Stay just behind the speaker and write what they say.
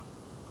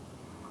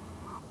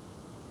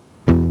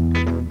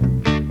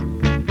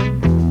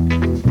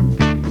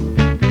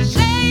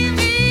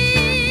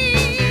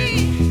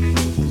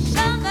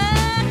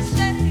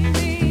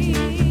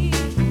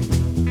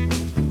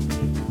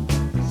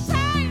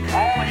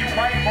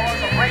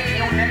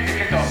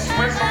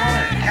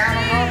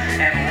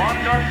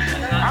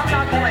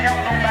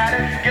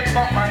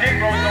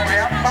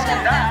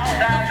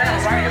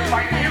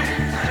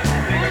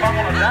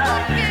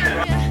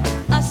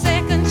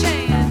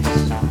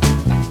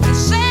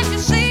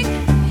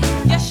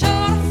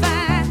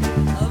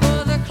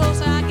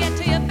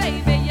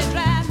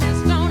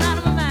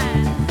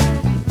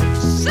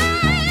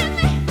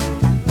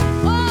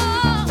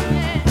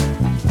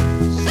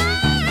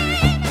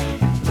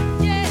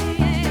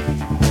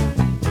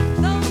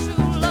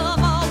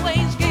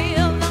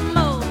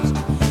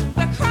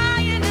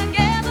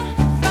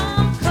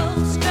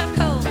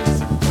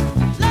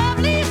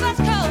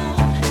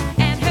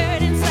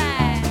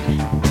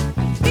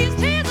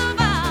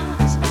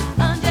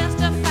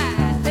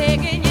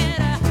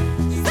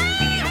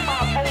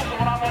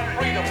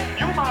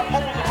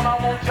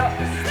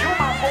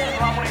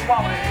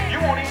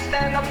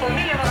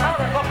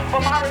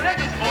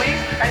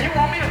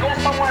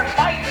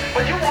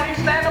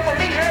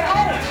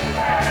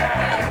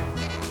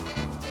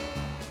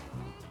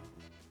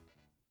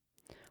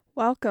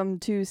Welcome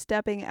to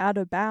Stepping Out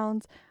of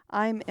Bounds.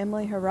 I'm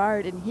Emily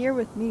Herrard, and here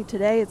with me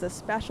today is a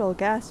special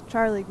guest,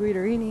 Charlie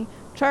Guidarini.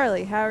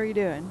 Charlie, how are you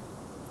doing?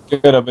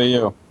 Good, how about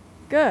you?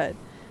 Good.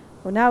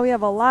 Well, now we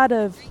have a lot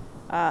of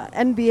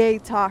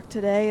NBA talk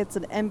today. It's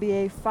an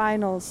NBA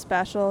Finals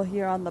special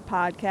here on the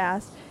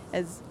podcast.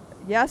 As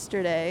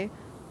yesterday,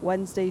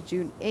 Wednesday,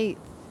 June 8th,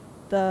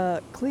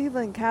 the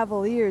Cleveland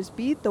Cavaliers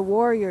beat the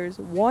Warriors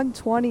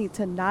 120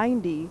 to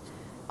 90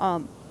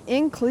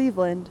 in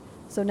Cleveland.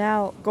 So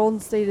now Golden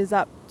State is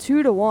up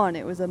 2-1.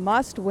 It was a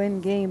must-win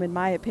game, in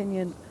my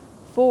opinion,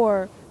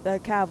 for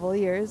the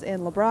Cavaliers.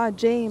 And LeBron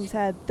James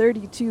had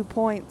 32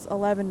 points,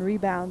 11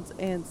 rebounds,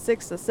 and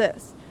 6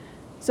 assists.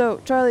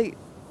 So, Charlie,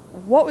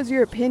 what was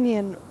your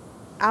opinion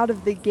out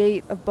of the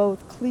gate of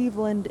both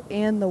Cleveland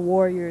and the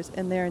Warriors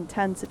and their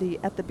intensity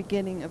at the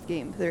beginning of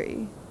Game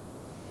 3?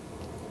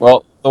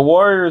 Well, the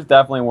Warriors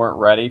definitely weren't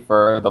ready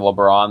for the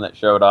LeBron that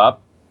showed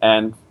up,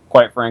 and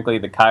quite frankly,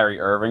 the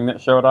Kyrie Irving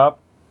that showed up.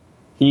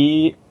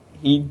 He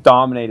he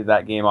dominated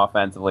that game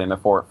offensively in the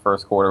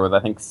first quarter with I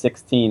think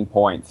 16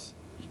 points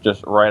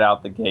just right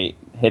out the gate,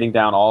 hitting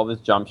down all of his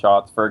jump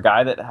shots. For a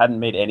guy that hadn't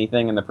made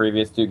anything in the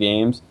previous two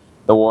games,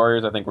 the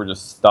Warriors I think were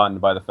just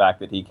stunned by the fact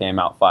that he came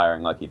out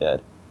firing like he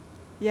did.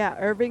 Yeah,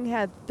 Irving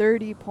had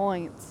 30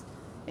 points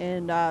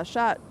and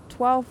shot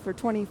 12 for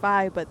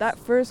 25, but that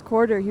first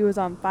quarter he was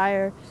on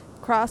fire,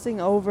 crossing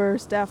over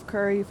Steph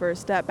Curry for a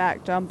step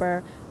back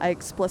jumper, I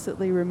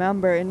explicitly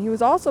remember. And he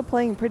was also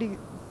playing pretty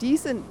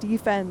decent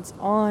defense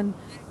on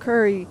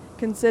Curry,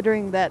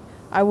 considering that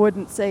I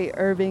wouldn't say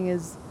Irving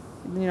is,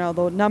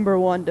 the number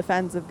one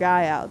defensive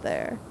guy out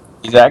there.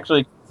 He's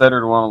actually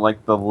considered one of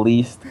like the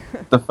least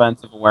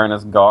defensive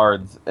awareness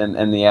guards in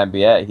the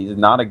NBA. He's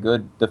not a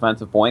good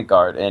defensive point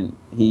guard, and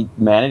he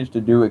managed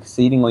to do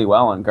exceedingly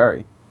well on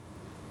Curry.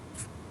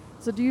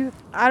 So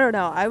I don't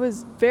know. I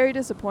was very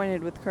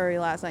disappointed with Curry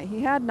last night.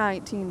 He had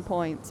 19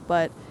 points,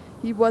 but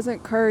he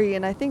wasn't Curry,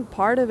 and I think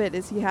part of it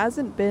is he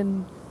hasn't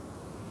been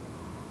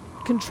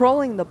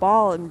controlling the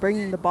ball and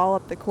bringing the ball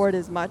up the court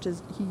as much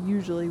as he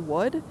usually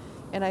would.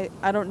 And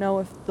I don't know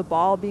if the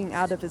ball being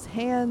out of his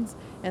hands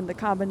and the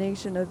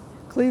combination of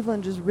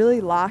Cleveland just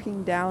really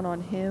locking down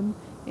on him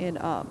and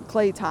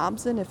Klay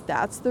Thompson, if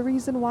that's the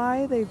reason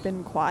why they've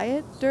been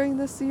quiet during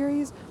this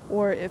series,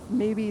 or if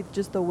maybe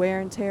just the wear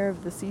and tear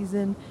of the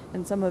season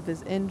and some of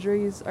his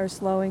injuries are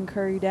slowing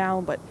Curry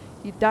down. But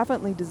he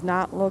definitely does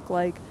not look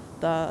like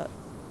the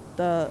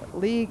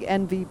league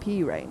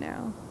MVP right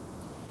now.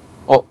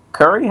 Well,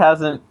 Curry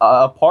hasn't,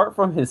 apart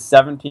from his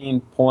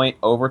 17-point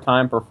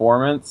overtime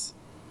performance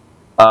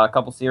a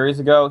couple series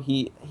ago,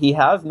 he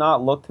has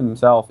not looked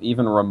himself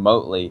even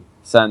remotely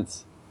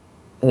since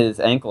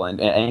his ankle and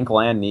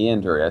knee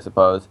injury, I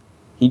suppose.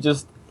 He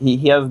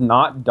has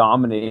not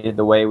dominated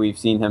the way we've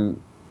seen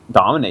him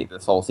dominate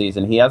this whole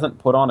season. He hasn't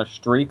put on a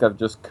streak of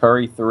just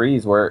Curry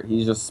threes where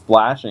he's just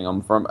splashing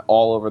them from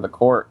all over the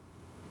court,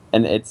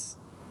 and it's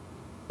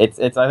I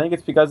think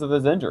it's because of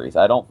his injuries.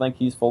 I don't think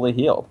he's fully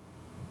healed.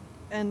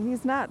 And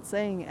he's not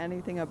saying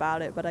anything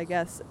about it, but I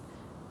guess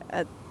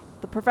at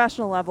the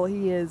professional level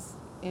he is.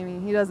 I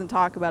mean, he doesn't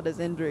talk about his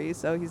injuries,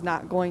 so he's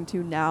not going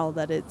to now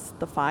that it's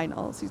the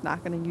finals. He's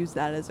not going to use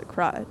that as a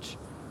crutch.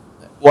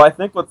 Well, I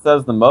think what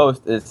says the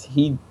most is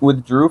he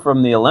withdrew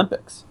from the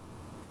Olympics.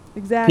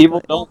 Exactly.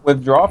 People don't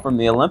withdraw from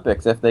the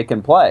Olympics if they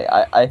can play.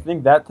 I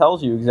think that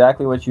tells you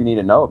exactly what you need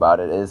to know about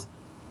it is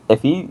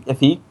if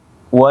he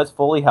was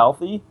fully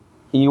healthy,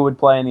 he would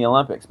play in the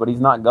Olympics, but he's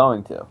not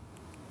going to.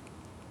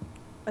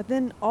 But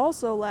then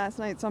also last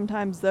night,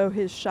 sometimes though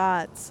his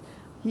shots,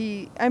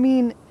 I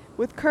mean,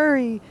 with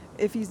Curry,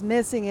 if he's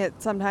missing it,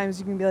 sometimes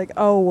you can be like,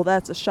 oh, well,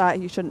 that's a shot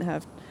he shouldn't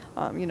have,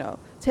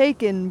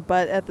 taken.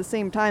 But at the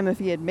same time, if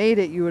he had made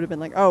it, you would have been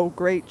like, oh,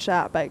 great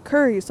shot by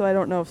Curry. So I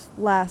don't know if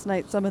last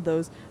night some of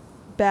those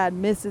bad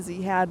misses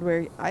he had,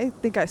 where I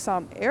think I saw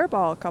him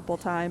airball a couple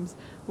times,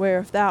 where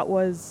if that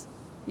was,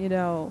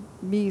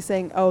 me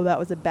saying, oh, that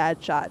was a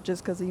bad shot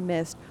just because he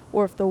missed,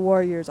 or if the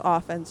Warriors'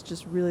 offense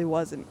just really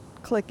wasn't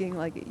clicking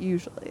like it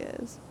usually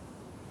is.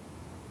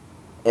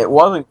 It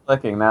wasn't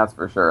clicking, that's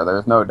for sure.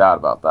 There's no doubt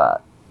about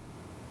that.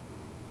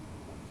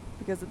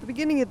 Because at the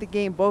beginning of the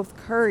game, both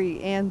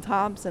Curry and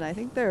Thompson, I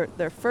think their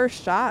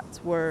first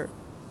shots were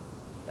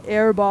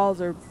air balls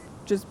or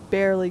just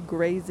barely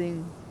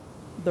grazing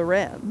the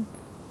rim.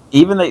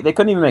 Even they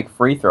couldn't even make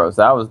free throws.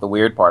 That was the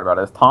weird part about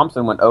it. Is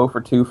Thompson went 0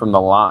 for 2 from the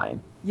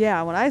line.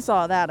 Yeah, when I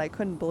saw that, I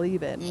couldn't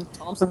believe it.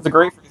 Thompson's a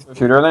great free throw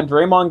shooter. And then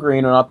Draymond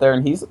Green went up there,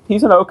 and he's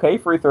an okay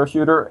free throw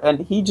shooter, and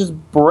he just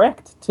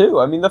bricked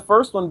too. I mean, the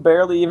first one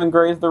barely even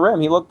grazed the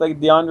rim. He looked like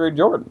DeAndre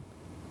Jordan.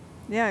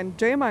 Yeah, and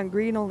Draymond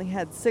Green only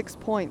had 6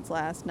 points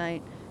last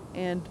night,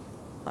 and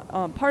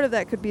part of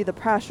that could be the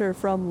pressure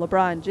from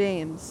LeBron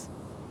James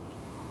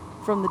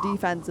from the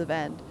defensive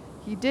end.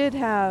 He did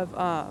have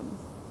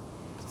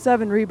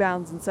 7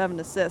 rebounds and 7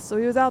 assists, so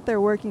he was out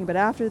there working. But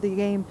after the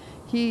game,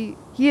 he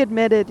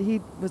admitted,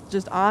 he was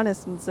just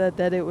honest and said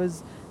that it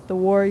was the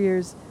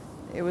Warriors,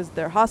 it was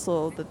their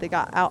hustle, that they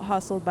got out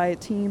hustled by a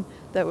team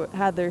that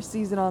had their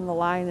season on the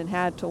line and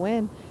had to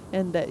win.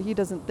 and that he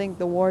doesn't think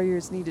the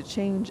Warriors need to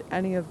change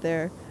any of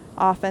their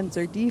offense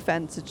or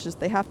defense. It's just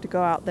they have to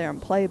go out there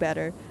and play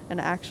better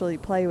and actually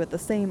play with the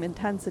same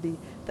intensity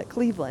that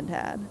Cleveland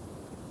had.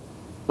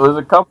 So there's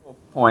a couple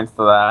points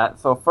to that.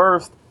 So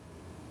first,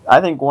 I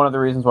think one of the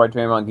reasons why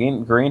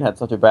Draymond Green had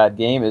such a bad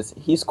game is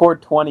he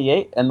scored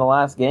 28 in the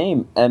last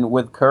game, and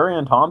with Curry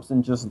and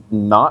Thompson just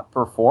not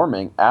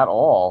performing at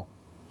all,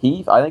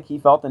 I think he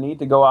felt the need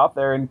to go out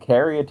there and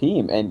carry a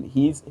team. And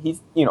he's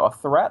a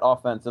threat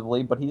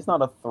offensively, but he's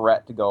not a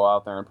threat to go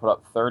out there and put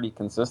up 30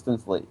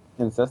 consistently.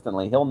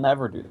 He'll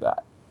never do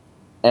that,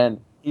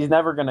 and he's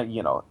never gonna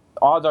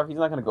odds are he's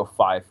not gonna go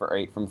 5 for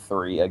 8 from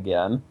 3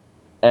 again.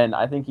 And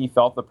I think he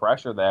felt the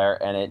pressure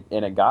there, and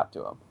it got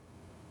to him.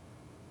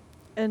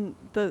 And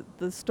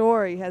the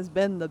story has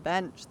been the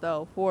bench,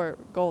 though, for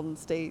Golden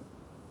State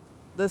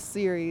this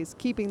series,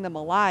 keeping them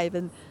alive.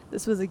 And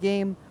this was a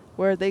game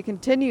where they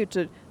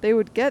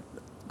would get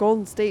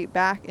Golden State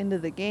back into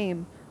the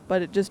game,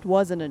 but it just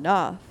wasn't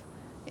enough.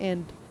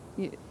 And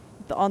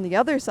on the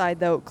other side,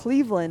 though,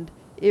 Cleveland,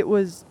 it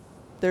was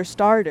their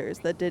starters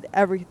that did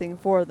everything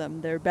for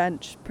them. Their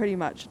bench pretty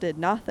much did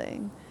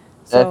nothing.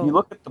 So if you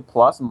look at the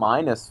plus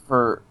minus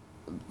for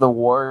the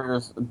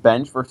Warriors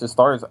bench versus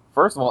starters,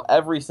 first of all,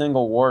 every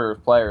single Warriors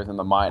player is in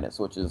the minus,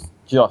 which is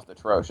just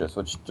atrocious,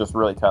 which just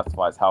really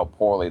testifies how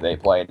poorly they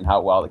played and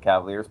how well the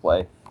Cavaliers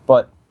play.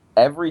 But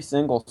every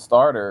single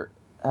starter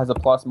has a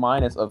plus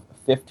minus of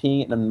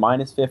 15 and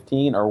minus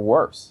 15 or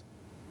worse.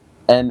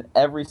 And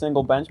every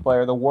single bench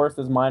player, the worst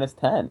is minus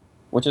 10,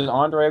 which is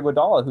Andre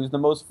Iguodala, who's the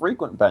most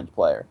frequent bench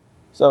player.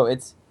 So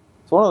it's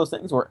one of those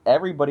things where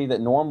everybody that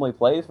normally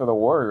plays for the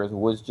Warriors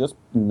was just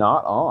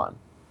not on.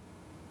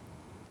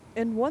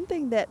 And one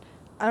thing that,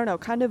 I don't know,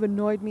 kind of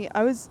annoyed me,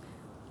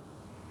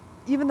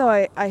 even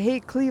though I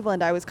hate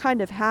Cleveland, I was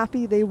kind of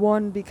happy they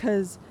won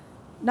because,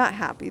 not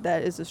happy,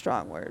 that is a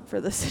strong word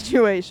for the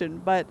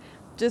situation, but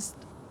just,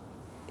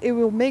 it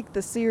will make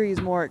the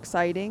series more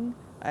exciting.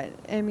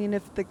 I mean,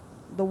 if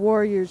the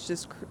Warriors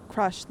just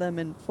crush them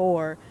in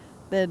 4,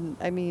 then,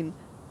 I mean,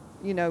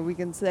 we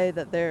can say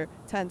that they're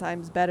 10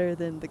 times better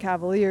than the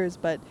Cavaliers,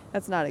 but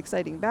that's not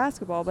exciting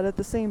basketball. But at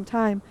the same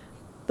time,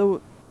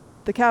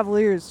 the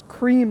Cavaliers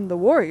creamed the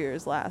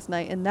Warriors last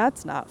night, and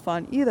that's not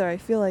fun either. I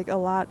feel like a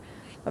lot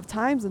of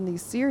times in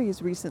these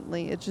series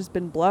recently, it's just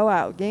been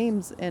blowout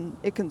games, and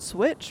it can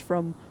switch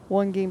from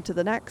one game to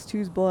the next,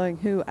 who's blowing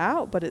who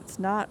out, but it's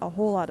not a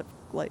whole lot of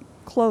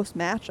close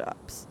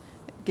matchups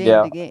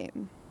game to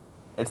game.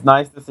 It's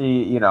nice to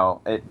see,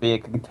 it be a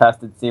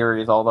contested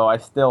series, although I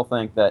still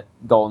think that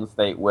Golden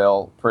State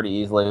will pretty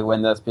easily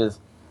win this because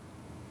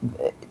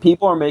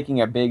people are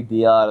making a big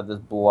deal out of this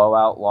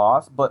blowout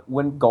loss, but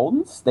when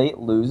Golden State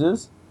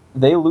loses,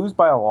 they lose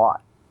by a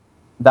lot.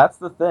 That's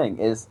the thing,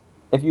 is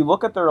if you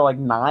look at their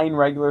 9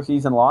 regular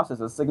season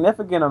losses, a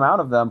significant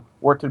amount of them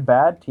were to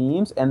bad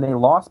teams, and they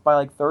lost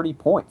by 30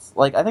 points.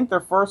 I think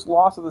their first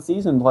loss of the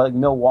season,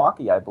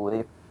 Milwaukee, I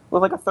believe,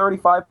 was a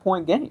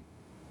 35-point game.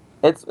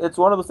 It's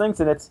one of those things,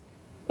 and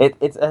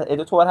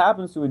it's what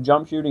happens to a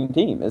jump shooting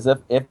team. Is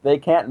if they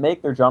can't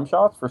make their jump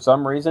shots for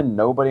some reason,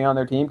 nobody on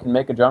their team can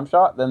make a jump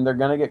shot, then they're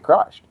going to get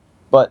crushed.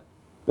 But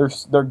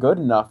they're good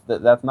enough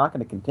that that's not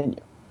going to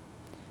continue.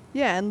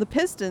 Yeah, and the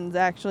Pistons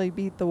actually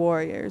beat the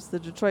Warriors. The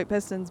Detroit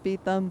Pistons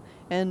beat them,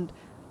 and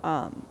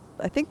I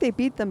think they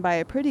beat them by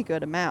a pretty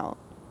good amount.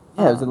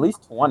 Yeah, it was at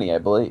least 20, I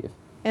believe.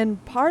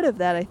 And part of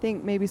that, I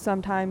think, maybe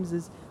sometimes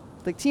is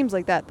teams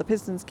like that. The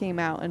Pistons came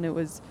out, and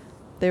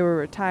they were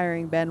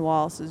retiring Ben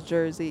Wallace's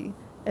jersey,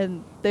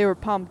 and they were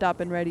pumped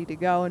up and ready to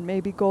go. And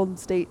maybe Golden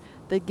State,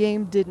 the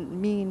game didn't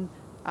mean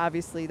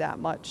obviously that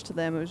much to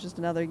them. It was just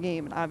another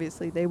game, and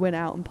obviously they went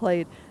out and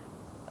played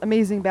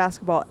amazing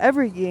basketball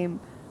every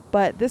game.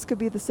 But this could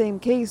be the same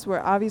case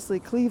where obviously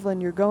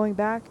Cleveland, you're going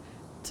back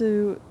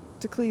to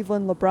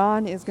Cleveland.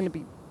 LeBron is going to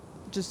be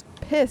just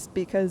pissed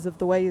because of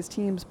the way his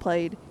team's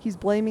played. He's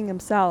blaming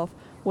himself,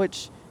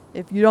 which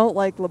if you don't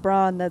like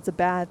LeBron, that's a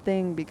bad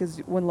thing, because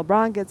when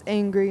LeBron gets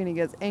angry and he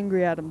gets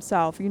angry at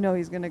himself,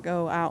 he's going to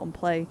go out and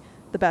play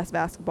the best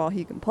basketball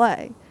he can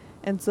play.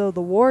 And so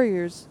the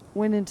Warriors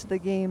went into the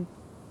game,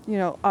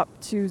 up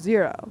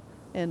 2-0,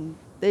 and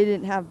they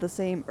didn't have the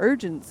same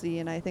urgency,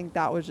 and I think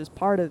that was just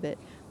part of it.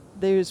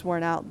 They just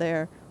weren't out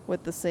there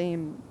with the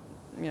same,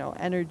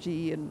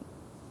 energy and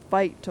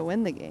fight to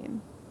win the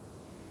game.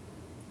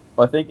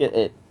 Well, I think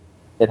it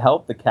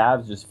helped the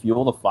Cavs just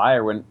fuel the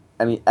fire when,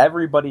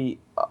 everybody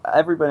on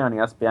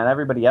ESPN,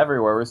 everybody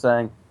everywhere was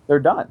saying they're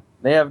done.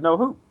 They have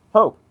no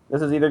hope.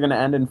 This is either going to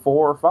end in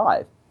 4 or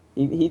 5.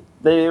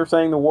 They were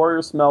saying the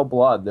Warriors smell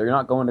blood. They're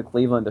not going to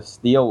Cleveland to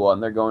steal one.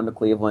 They're going to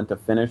Cleveland to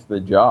finish the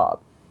job.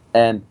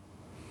 And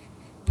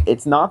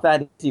it's not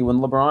that easy when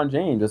LeBron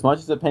James, as much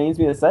as it pains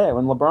me to say it,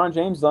 when LeBron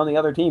James is on the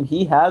other team,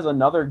 he has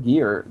another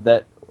gear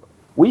that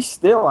we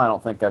still, I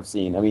don't think, have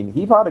seen.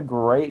 He had a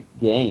great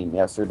game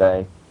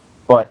yesterday,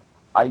 but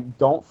I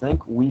don't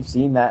think we've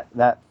seen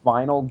that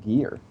final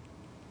gear.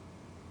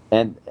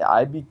 And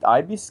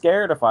I'd be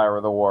scared if I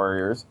were the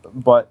Warriors,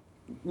 but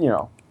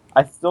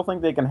I still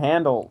think they can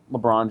handle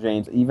LeBron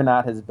James even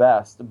at his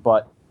best.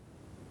 But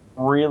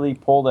really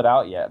pulled it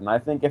out yet. And I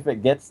think if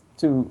it gets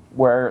to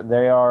where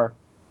they are,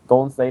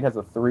 Golden State has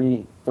a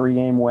three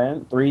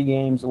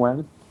games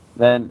win,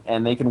 then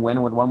and they can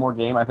win with one more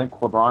game. I think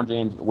LeBron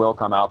James will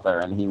come out there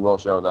and he will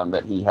show them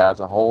that he has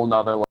a whole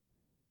nother.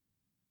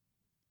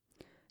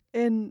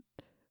 And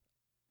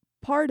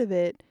part of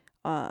it,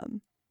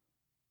 um,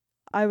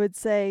 I would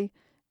say,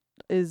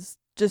 is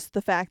just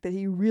the fact that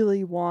he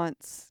really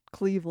wants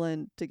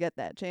Cleveland to get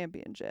that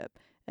championship.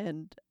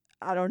 And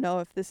I don't know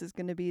if this is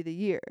going to be the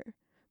year,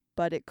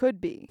 but it could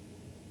be.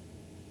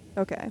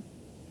 Okay.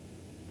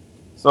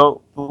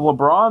 So the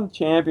LeBron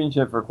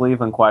championship for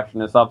Cleveland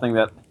question is something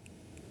that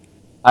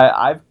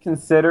I've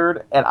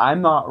considered, and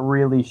I'm not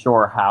really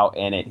sure how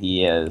in it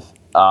he is.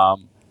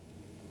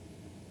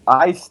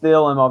 I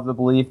still am of the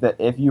belief that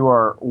if you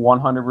are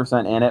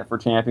 100% in it for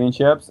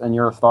championships and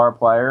you're a star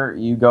player,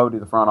 you go to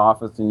the front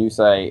office and you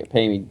say,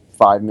 pay me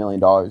 $5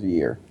 million a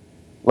year.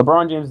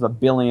 LeBron James is $1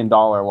 billion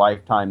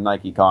lifetime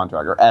Nike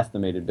contract, or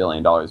estimated $1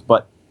 billion,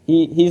 but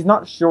he's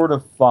not short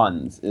of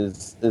funds,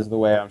 is the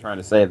way I'm trying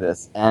to say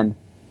this. And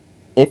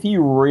if he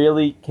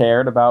really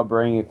cared about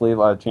bringing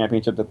a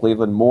championship to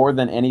Cleveland more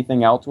than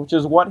anything else, which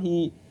is what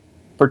he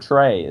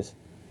portrays,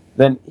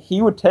 then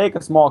he would take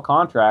a small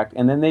contract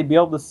and then they'd be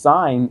able to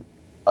sign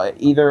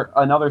either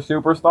another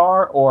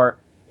superstar or,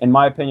 in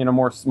my opinion, a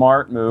more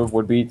smart move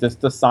would be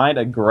just to sign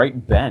a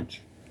great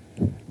bench.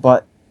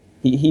 But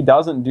he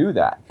doesn't do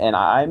that. And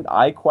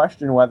I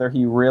question whether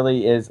he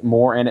really is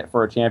more in it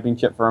for a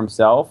championship for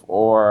himself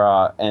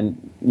or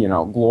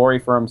glory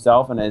for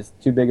himself and is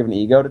too big of an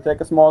ego to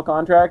take a small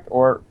contract,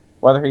 or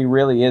whether he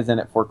really is in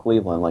it for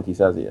Cleveland like he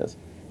says he is.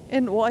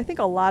 And well, I think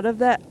a lot of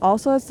that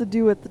also has to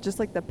do with just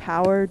like the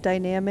power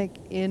dynamic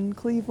in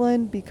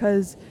Cleveland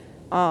because,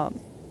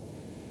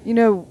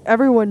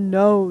 everyone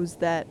knows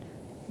that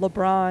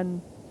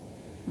LeBron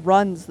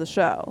runs the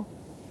show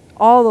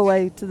all the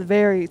way to the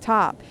very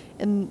top.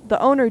 And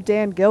the owner,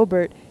 Dan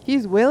Gilbert,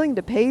 he's willing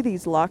to pay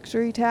these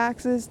luxury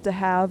taxes to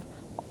have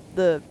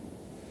the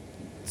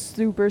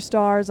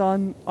superstars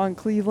on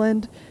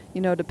Cleveland,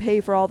 to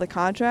pay for all the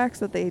contracts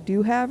that they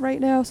do have right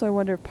now. So I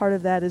wonder if part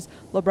of that is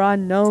LeBron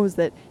knows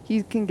that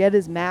he can get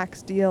his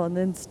max deal and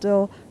then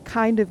still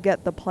kind of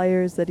get the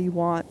players that he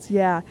wants.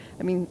 Yeah,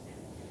 I mean,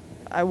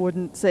 I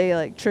wouldn't say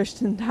like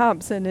Tristan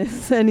Thompson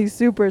is any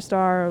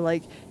superstar, or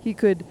like he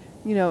could,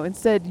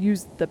 instead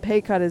use the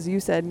pay cut, as you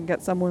said, and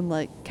get someone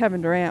like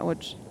Kevin Durant,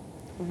 which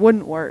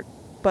wouldn't work.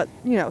 But,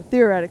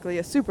 theoretically,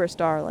 a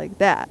superstar like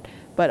that.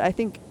 But I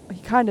think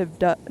he kind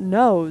of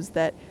knows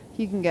that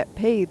he can get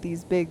paid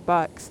these big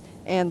bucks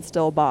and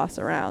still boss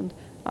around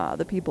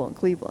the people in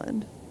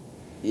Cleveland.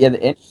 Yeah,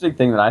 the interesting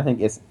thing that I think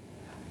is,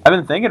 I've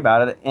been thinking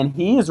about it, and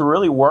he has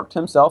really worked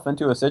himself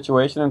into a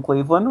situation in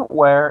Cleveland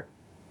where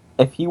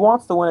if he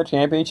wants to win a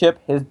championship,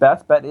 his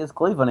best bet is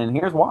Cleveland, and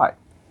here's why.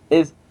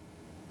 Is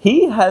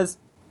he has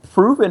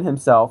proven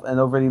himself, and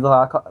over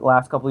the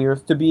last couple of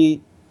years, to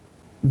be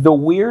the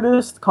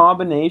weirdest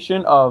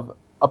combination of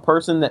a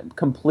person that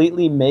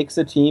completely makes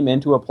a team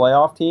into a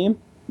playoff team,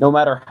 no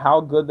matter how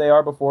good they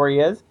are before he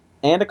is,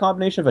 and a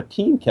combination of a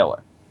team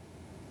killer.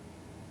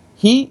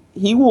 He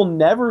will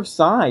never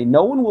sign.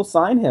 No one will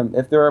sign him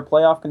if they're a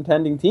playoff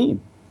contending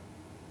team,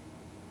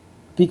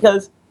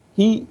 because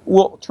he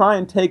will try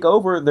and take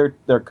over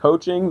their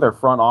coaching, their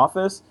front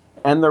office,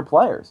 and their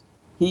players.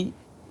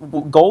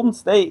 Golden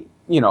State,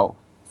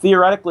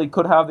 theoretically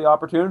could have the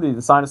opportunity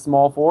to sign a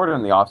small forward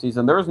in the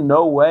offseason. There's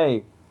no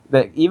way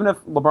that even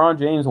if LeBron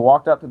James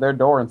walked up to their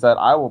door and said,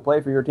 I will play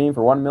for your team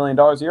for $1 million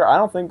a year, I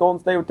don't think Golden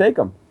State would take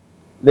him.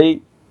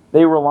 They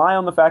rely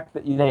on the fact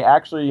that they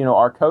actually,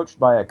 are coached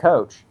by a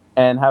coach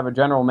and have a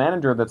general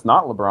manager that's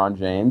not LeBron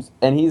James.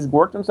 And he's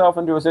worked himself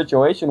into a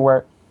situation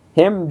where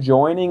him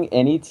joining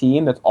any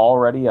team that's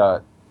already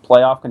a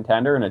playoff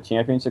contender and a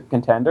championship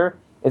contender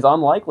is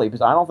unlikely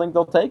because I don't think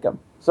they'll take him.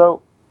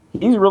 So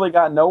he's really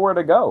got nowhere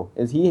to go.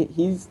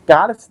 He's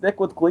got to stick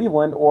with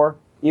Cleveland, or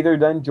either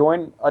then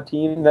join a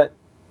team that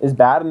is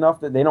bad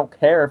enough that they don't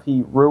care if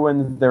he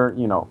ruins their,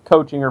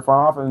 coaching or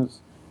front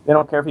office. They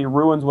don't care if he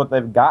ruins what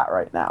they've got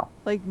right now.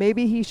 Like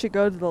maybe he should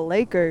go to the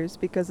Lakers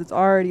because it's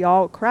already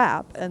all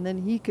crap, and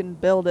then he can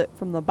build it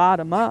from the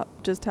bottom up,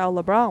 just how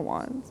LeBron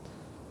wants.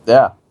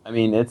 Yeah, I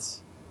mean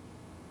it's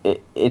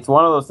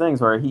one of those things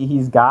where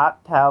he's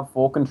got to have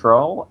full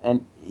control,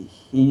 and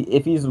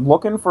if he's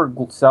looking for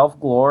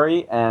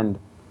self-glory and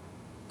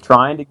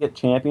trying to get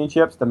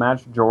championships to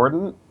match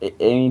Jordan,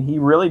 he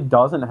really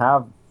doesn't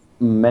have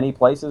many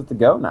places to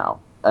go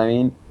now. I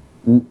mean,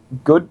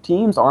 good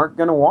teams aren't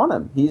going to want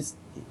him.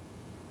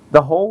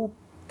 The whole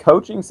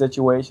coaching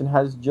situation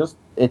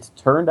it's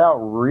turned out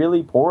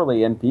really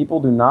poorly, and people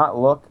do not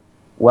look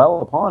well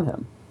upon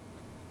him.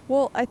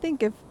 Well, I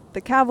think if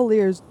the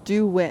Cavaliers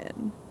do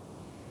win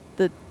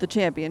the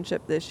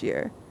championship this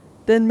year,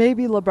 then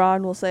maybe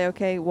LeBron will say,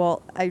 okay,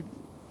 well, I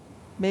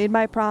made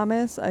my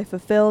promise, I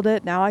fulfilled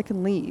it, now I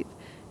can leave.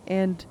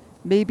 And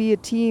maybe a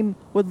team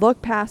would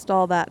look past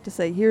all that to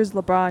say, here's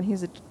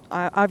LeBron,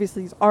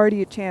 obviously he's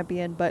already a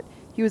champion, but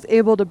he was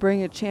able to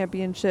bring a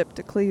championship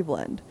to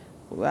Cleveland.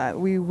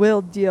 we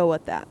will deal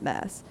with that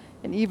mess.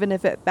 And even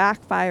if it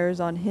backfires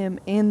on him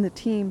and the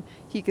team,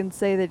 he can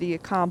say that he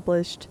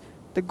accomplished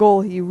the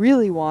goal he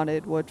really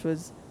wanted, which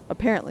was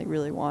apparently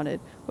really wanted,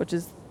 which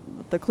is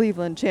the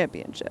Cleveland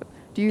championship.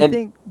 Do you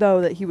think,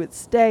 though, that he would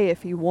stay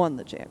if he won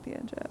the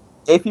championship?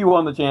 If he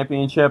won the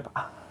championship,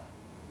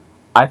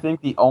 I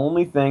think the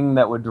only thing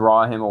that would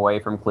draw him away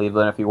from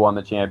Cleveland if he won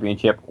the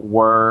championship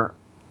were,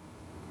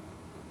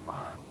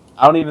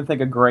 I don't even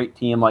think a great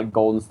team like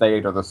Golden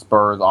State or the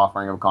Spurs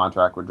offering him a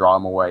contract would draw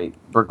him away,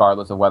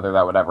 regardless of whether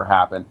that would ever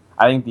happen.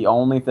 I think the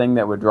only thing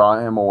that would draw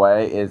him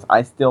away is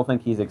I still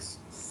think he's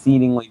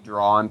exceedingly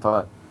drawn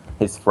to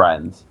his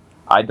friends.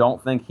 I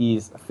don't think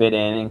he's fit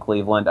in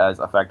Cleveland as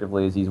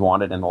effectively as he's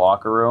wanted in the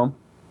locker room.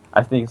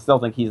 Still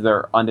think he's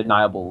their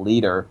undeniable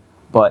leader,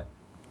 but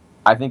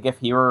I think if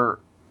he were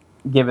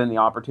given the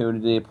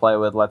opportunity to play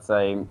with, let's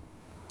say,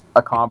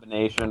 a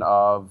combination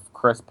of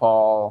Chris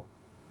Paul,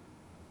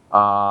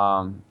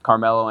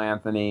 Carmelo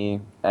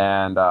Anthony,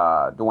 and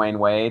Dwayne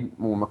Wade,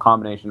 a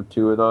combination of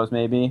two of those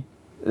maybe,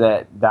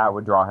 that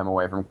would draw him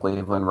away from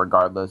Cleveland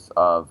regardless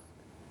of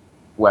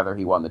whether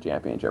he won the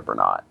championship or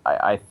not.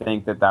 I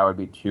think that would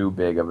be too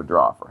big of a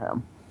draw for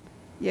him.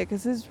 Yeah,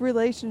 because his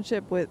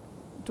relationship with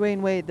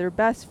Dwayne Wade, they're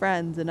best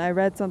friends, and I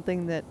read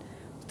something that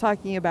was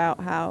talking about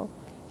how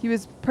he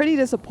was pretty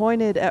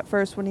disappointed at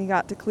first when he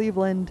got to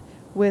Cleveland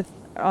with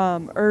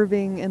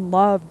Irving and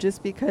Love,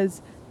 just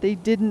because they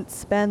didn't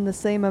spend the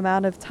same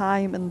amount of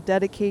time and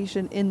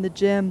dedication in the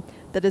gym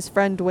that his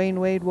friend Dwayne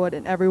Wade would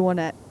and everyone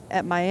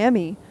at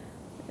Miami.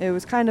 It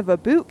was kind of a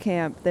boot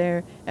camp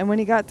there, and when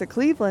he got to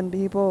Cleveland,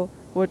 people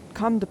would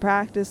come to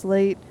practice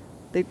late.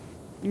 They,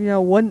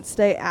 wouldn't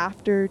stay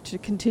after to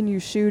continue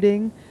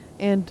shooting,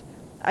 and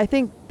I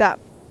think that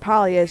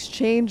probably has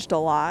changed a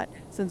lot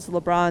since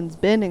LeBron's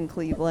been in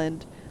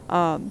Cleveland.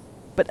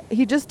 But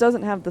he just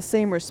doesn't have the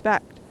same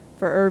respect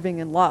for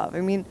Irving and Love.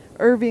 I mean,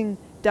 Irving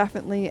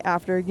definitely,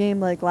 after a game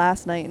like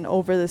last night and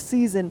over the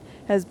season,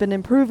 has been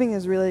improving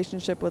his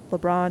relationship with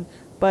LeBron,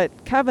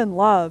 but Kevin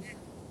Love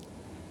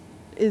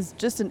is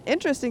just an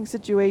interesting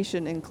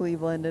situation in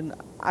Cleveland, and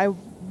I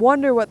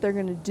wonder what they're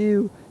going to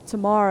do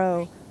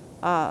tomorrow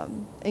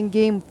in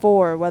Game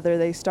 4, whether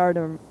they start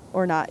him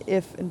or not,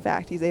 if, in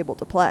fact, he's able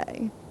to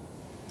play.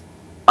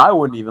 I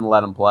wouldn't even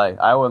let him play.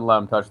 I wouldn't let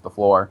him touch the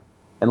floor.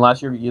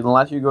 Unless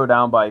you go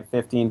down by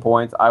 15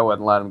 points, I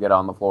wouldn't let him get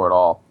on the floor at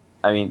all.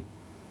 I mean,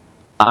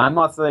 I'm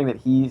not saying that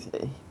he's...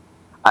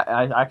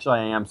 I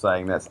am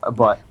saying this,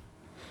 but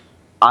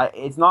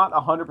it's not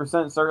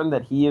 100% certain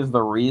that he is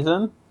the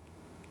reason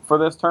for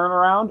this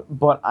turnaround,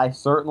 but I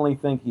certainly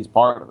think he's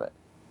part of it.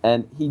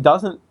 And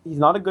he's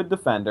not a good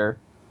defender,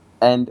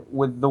 and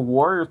with the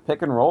Warriors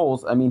pick and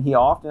rolls, I mean, he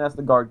often has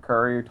to guard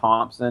Curry or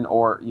Thompson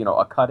or,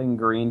 a cutting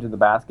Green to the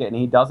basket, and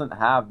he doesn't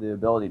have the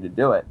ability to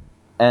do it.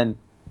 And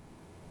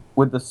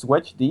with the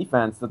switch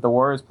defense that the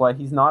Warriors play,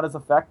 he's not as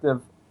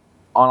effective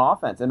on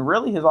offense. And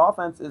really, his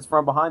offense is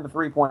from behind the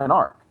three-point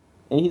arc.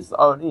 And he's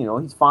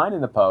fine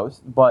in the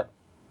post, but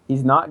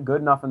he's not good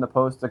enough in the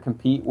post to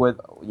compete with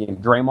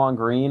Draymond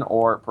Green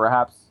or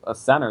perhaps a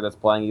center that's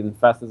playing even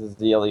Festus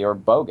Ezeli or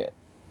Bogut.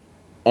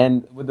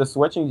 And with the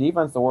switching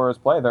defense the Warriors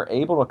play, they're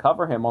able to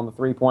cover him on the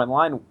three-point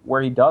line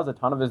where he does a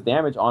ton of his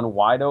damage on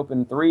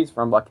wide-open threes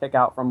from a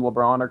kick-out from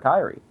LeBron or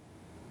Kyrie.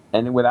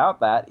 And without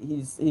that,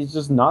 he's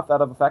just not that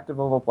effective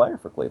of a player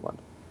for Cleveland.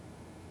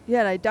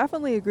 Yeah, and I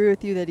definitely agree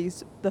with you that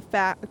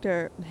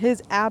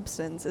his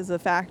absence is a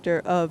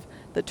factor of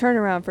the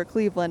turnaround for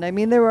Cleveland. I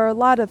mean, there were a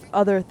lot of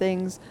other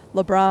things,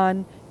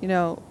 LeBron,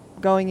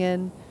 going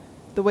in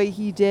the way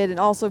he did and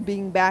also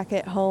being back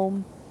at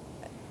home.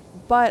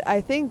 But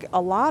I think a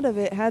lot of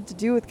it had to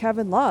do with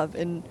Kevin Love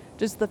and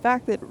just the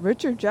fact that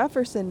Richard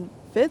Jefferson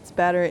fits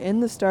better in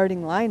the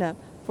starting lineup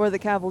for the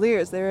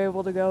Cavaliers. They were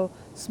able to go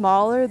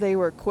smaller, they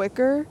were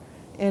quicker,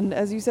 and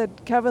as you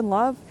said, Kevin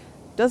Love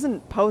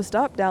doesn't post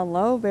up down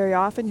low very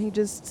often. He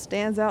just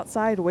stands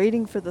outside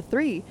waiting for the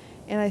three.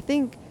 And I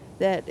think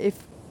that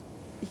if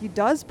he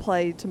does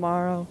play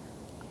tomorrow,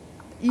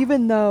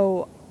 even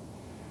though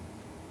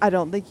I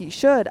don't think he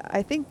should,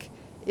 I think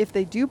if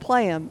they do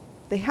play him,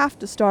 they have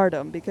to start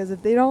him, because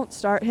if they don't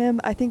start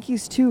him, I think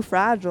he's too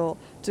fragile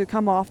to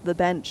come off the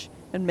bench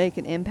and make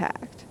an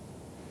impact.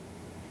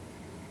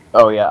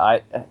 Oh, yeah.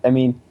 I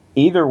mean,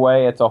 either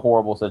way, it's a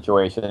horrible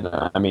situation.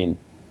 I mean,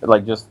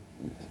 just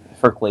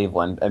for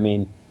Cleveland. I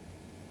mean,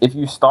 if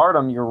you start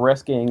him, you're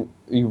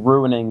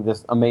ruining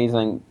this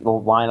amazing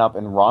lineup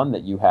and run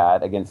that you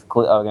had against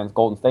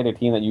Golden State, a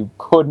team that you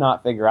could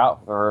not figure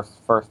out for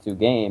the first two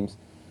games.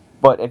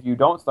 But if you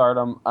don't start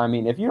him, I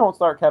mean, if you don't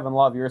start Kevin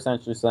Love, you're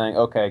essentially saying,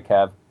 okay,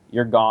 Kev,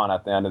 you're gone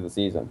at the end of the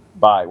season.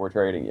 Bye, we're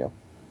trading you.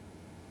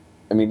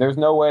 I mean, there's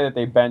no way that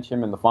they bench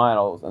him in the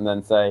finals and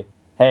then say,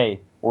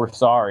 hey, we're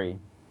sorry.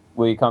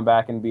 Will you come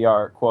back and be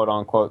our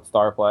quote-unquote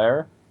star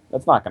player?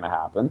 That's not going to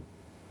happen.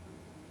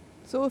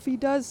 So if he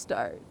does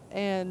start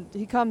and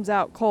he comes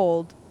out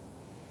cold,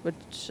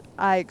 which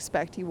I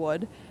expect he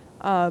would,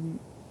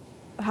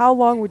 how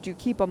long would you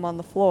keep him on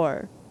the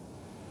floor?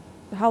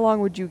 How long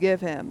would you give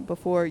him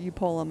before you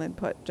pull him and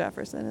put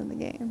Jefferson in the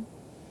game?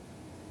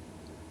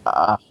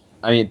 Uh,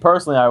 I mean,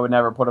 personally, I would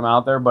never put him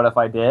out there, but if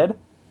I did,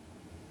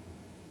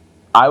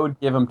 I would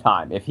give him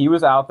time. If he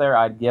was out there,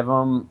 I'd give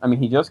him. I mean,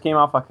 he just came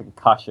off a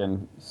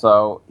concussion,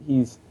 so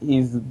he's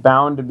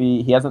bound to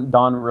be. He hasn't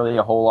done really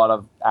a whole lot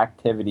of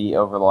activity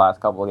over the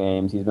last couple of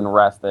games. He's been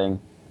resting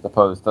as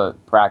opposed to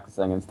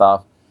practicing and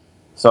stuff.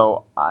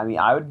 So I mean,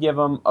 I would give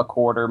him a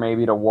quarter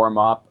maybe to warm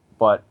up.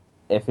 But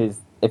if his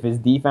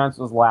defense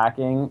was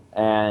lacking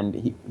and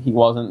he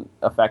wasn't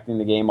affecting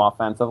the game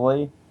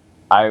offensively,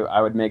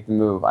 I would make the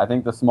move. I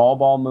think the small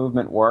ball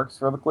movement works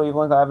for the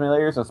Cleveland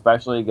Cavaliers,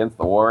 especially against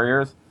the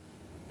Warriors.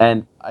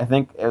 And I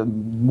think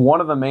one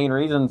of the main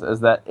reasons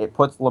is that it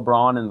puts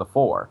LeBron in the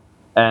four.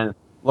 And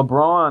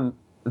LeBron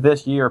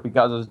this year,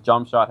 because his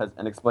jump shot has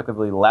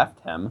inexplicably left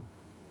him,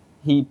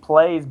 he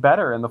plays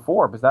better in the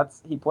four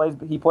because he plays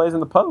in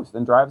the post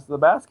and drives to the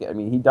basket. I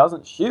mean, he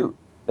doesn't shoot.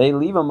 They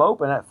leave him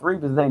open at three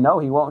because they know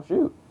he won't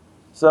shoot.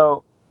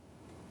 So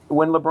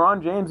when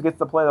LeBron James gets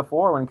to play the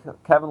floor, when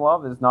Kevin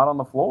Love is not on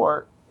the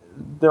floor,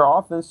 their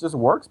offense just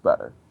works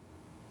better.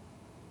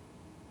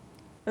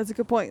 That's a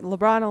good point.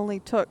 LeBron only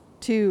took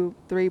 2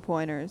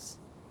 3-pointers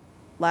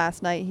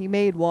last night. He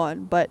made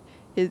one, but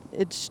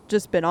it's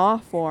just been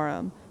off for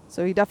him.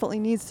 So he definitely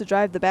needs to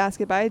drive the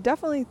basket. But I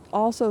definitely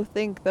also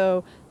think,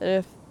 though, that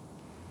if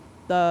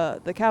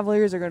the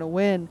Cavaliers are going to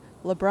win,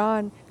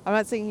 LeBron, I'm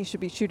not saying he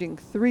should be shooting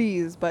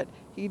threes, but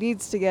he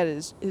needs to get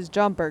his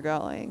jumper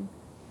going.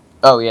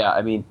 Oh yeah,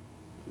 I mean,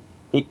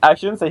 I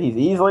shouldn't say he's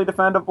easily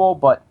defendable,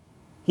 but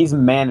he's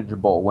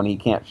manageable when he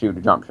can't shoot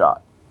a jump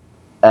shot.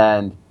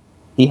 And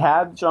he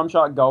had jump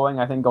shot going,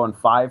 I think, going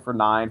 5 for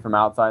 9 from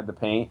outside the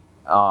paint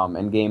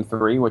in Game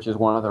 3, which is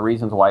one of the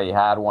reasons why he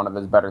had one of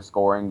his better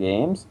scoring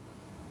games.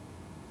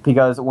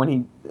 Because when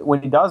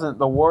he doesn't,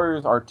 the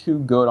Warriors are too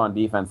good on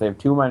defense. They have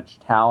too much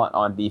talent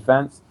on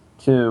defense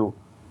to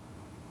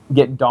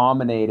get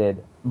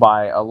dominated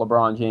by a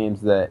LeBron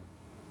James that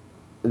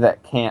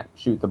can't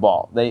shoot the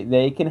ball.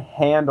 They can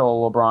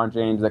handle LeBron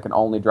James that can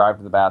only drive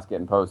to the basket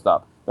and post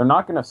up. They're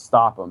not going to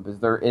stop him because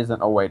there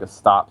isn't a way to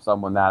stop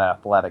someone that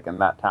athletic and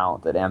that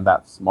talented and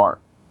that smart.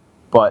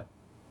 But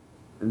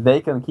they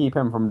can keep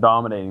him from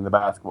dominating the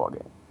basketball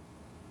game.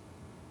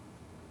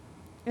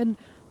 And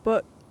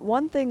but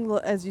one thing,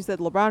 as you said,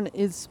 LeBron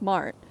is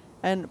smart,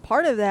 and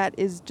part of that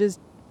is just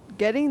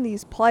getting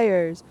these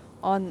players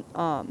on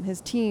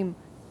his team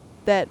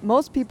that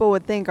most people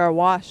would think are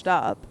washed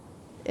up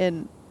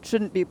and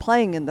shouldn't be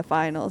playing in the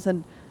finals.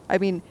 And I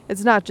mean,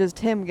 it's not just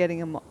him getting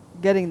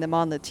them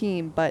on the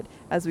team, but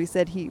as we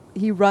said,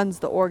 he runs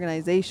the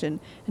organization,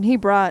 and he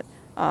brought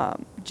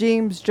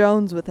James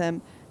Jones with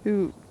him,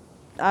 who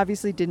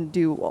obviously didn't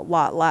do a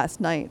lot last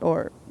night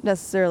or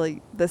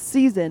necessarily this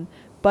season,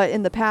 but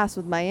in the past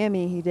with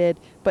Miami he did.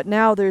 But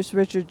now there's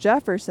Richard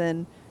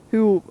Jefferson,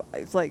 who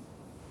is like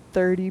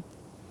 30.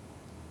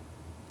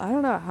 I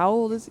don't know how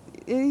old is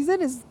he? He's in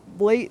his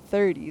late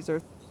 30s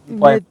or He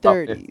played mid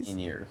for about 15 30s.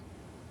 years.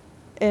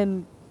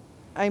 And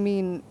I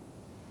mean,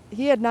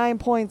 he had 9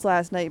 points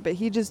last night, but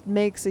he just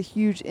makes a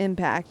huge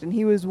impact, and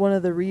he was one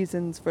of the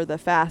reasons for the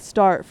fast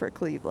start for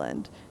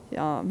Cleveland. He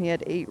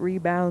had 8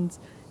 rebounds,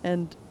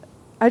 and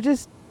I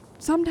just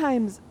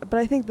sometimes, but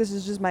I think this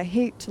is just my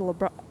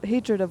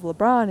hatred of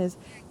LeBron, is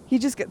he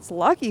just gets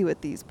lucky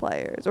with these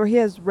players, or he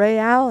has Ray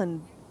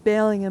Allen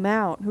bailing him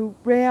out. Who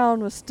Ray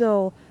Allen was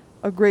still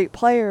a great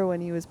player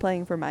when he was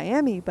playing for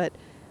Miami, but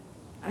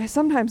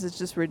sometimes it's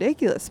just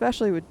ridiculous,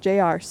 especially with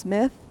J.R.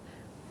 Smith,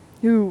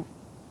 who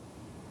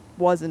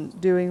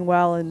wasn't doing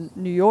well in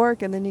New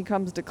York, and then he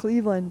comes to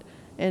Cleveland,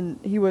 and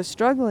he was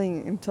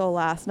struggling until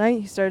last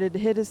night. He started to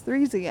hit his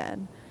threes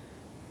again.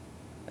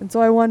 And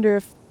so I wonder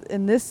if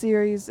in this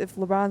series, if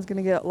LeBron's going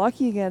to get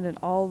lucky again and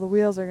all the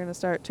wheels are going to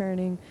start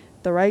turning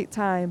at the right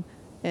time,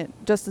 and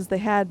just as they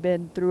had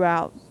been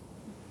throughout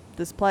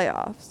this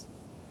playoffs.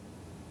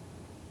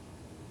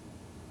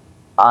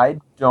 I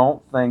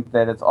don't think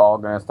that it's all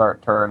going to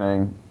start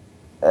turning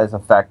as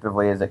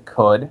effectively as it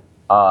could.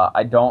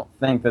 I don't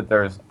think that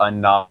there's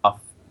enough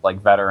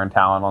like veteran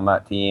talent on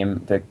that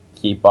team to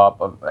keep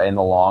up in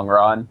the long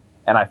run.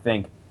 And I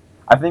think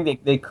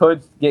they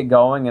could get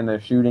going and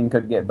their shooting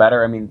could get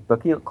better. I mean, the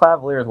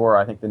Cavaliers were,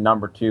 I think, the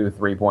number 2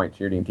 3-point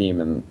shooting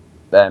team in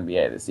the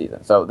NBA this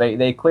season. So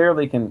they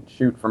clearly can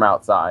shoot from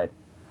outside.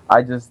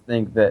 I just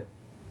think that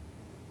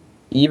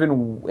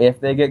even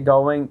if they get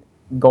going,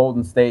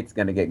 Golden State's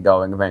going to get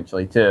going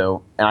eventually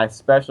too. And I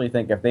especially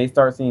think if they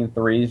start seeing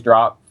threes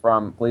drop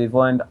from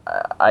Cleveland,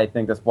 I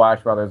think the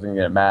Splash Brothers are going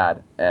to get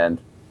mad. And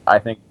I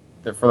think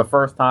that for the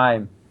first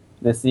time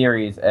this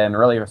series, and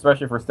really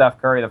especially for Steph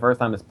Curry, the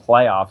first time this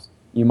playoffs,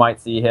 you might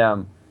see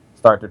him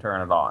start to turn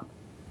it on.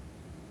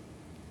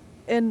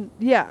 And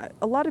yeah,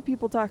 a lot of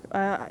people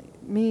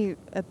me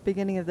at the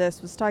beginning of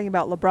this was talking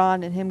about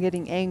LeBron and him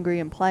getting angry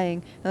and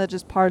playing, and that's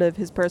just part of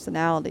his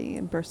personality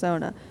and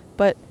persona.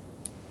 But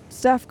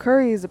Steph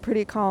Curry is a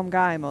pretty calm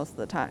guy most of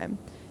the time.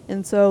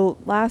 And so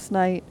last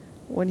night,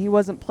 when he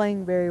wasn't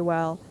playing very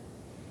well,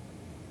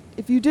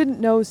 if you didn't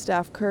know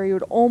Steph Curry, it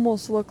would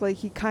almost look like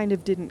he kind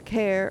of didn't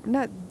care.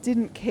 Not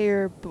didn't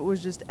care, but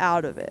was just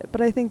out of it. But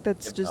I think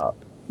that's just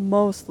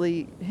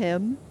mostly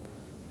him.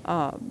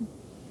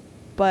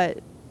 But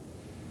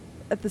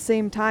at the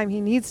same time,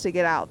 he needs to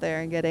get out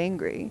there and get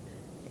angry.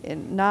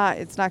 And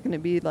it's not going to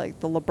be like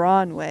the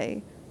LeBron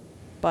way.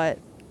 But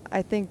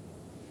I think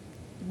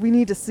we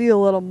need to see a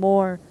little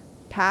more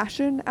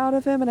passion out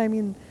of him. And I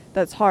mean,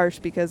 that's harsh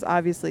because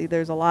obviously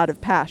there's a lot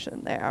of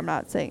passion there. I'm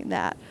not saying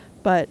that.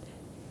 But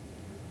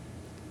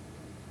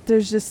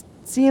there's just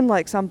seemed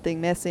like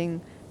something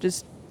missing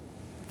just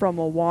from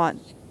a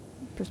want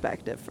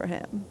perspective for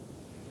him.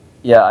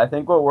 Yeah, I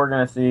think what we're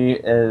going to see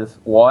is,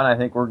 one, I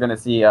think we're going to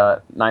see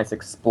a nice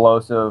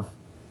explosive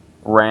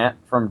rant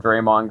from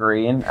Draymond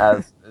Green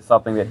as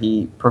something that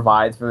he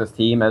provides for this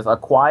team. As a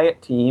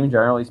quiet team,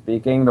 generally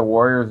speaking, the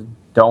Warriors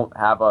don't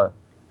have a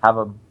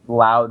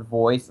loud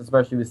voice,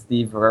 especially with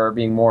Steve Kerr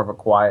being more of a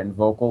quiet and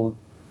vocal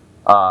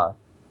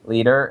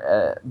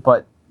leader.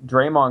 But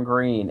Draymond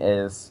Green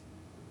is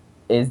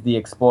the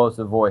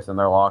explosive voice in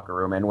their locker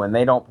room, and when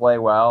they don't play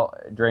well,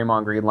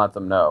 Draymond Green lets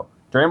them know.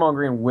 Draymond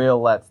Green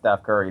will let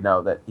Steph Curry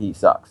know that he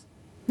sucks.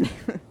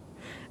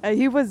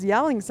 He was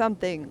yelling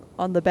something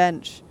on the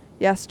bench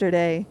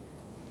yesterday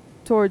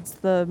towards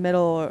the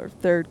middle or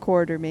third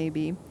quarter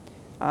maybe.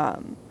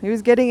 He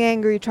was getting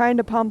angry, trying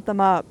to pump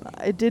them up.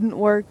 It didn't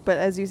work, but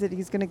as you said,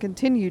 he's going to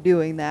continue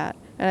doing that,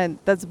 and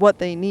that's what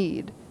they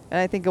need, and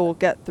I think it will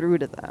get through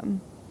to them.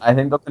 I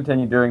think they'll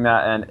continue doing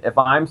that, and if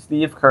I'm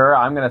Steve Kerr,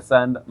 I'm going to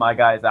send my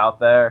guys out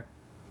there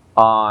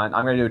I'm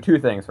going to do two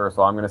things. First of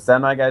all, I'm going to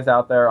send my guys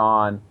out there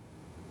on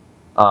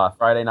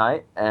Friday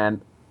night,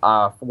 and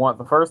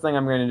the first thing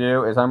I'm going to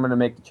do is I'm going to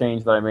make the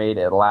change that I made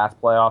at last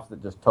playoffs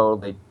that just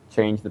totally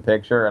changed the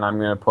picture, and I'm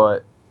going to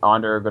put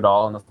Andre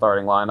Iguodala in the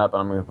starting lineup, and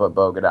I'm going to put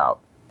Bogut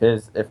out.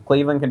 Because if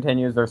Cleveland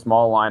continues their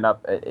small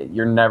lineup,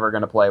 you're never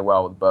going to play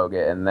well with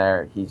Bogut in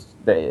there.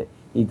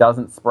 He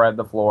doesn't spread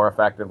the floor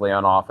effectively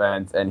on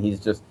offense, and he's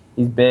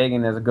big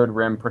and is a good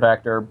rim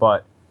protector,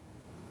 but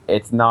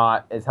it's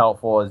not as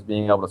helpful as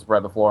being able to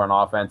spread the floor on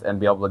offense and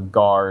be able to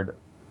guard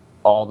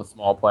all the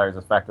small players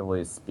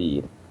effectively as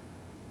speed.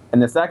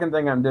 And the second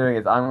thing I'm doing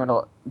is I'm going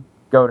to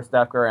go to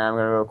Steph Curry and I'm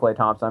going to go to Klay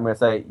Thompson. I'm going to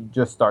say,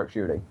 just start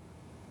shooting.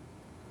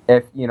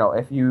 If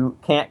you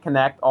can't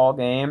connect all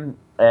game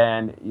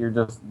and you're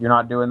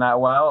not doing that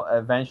well,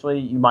 eventually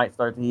you might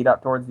start to heat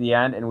up towards the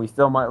end, and we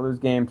still might lose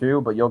game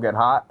 2, but you'll get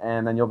hot,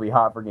 and then you'll be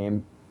hot for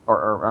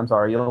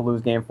you'll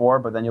lose game 4,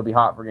 but then you'll be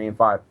hot for game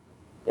 5.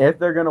 If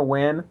they're going to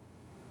win,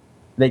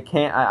 they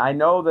can't. I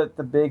know that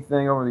the big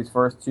thing over these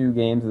first 2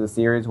 games of the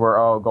series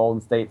were,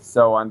 Golden State's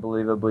so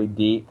unbelievably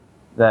deep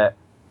that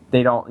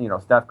they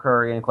don't, Steph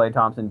Curry and Klay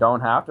Thompson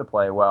don't have to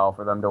play well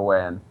for them to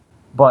win.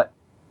 But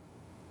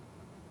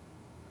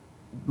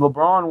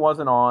LeBron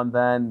wasn't on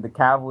then. The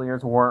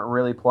Cavaliers weren't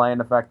really playing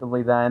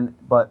effectively then.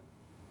 But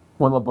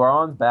when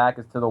LeBron's back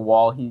is to the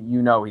wall,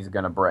 he's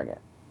going to bring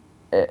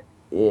it.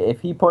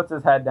 If he puts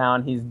his head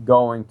down, he's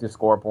going to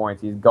score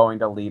points. He's going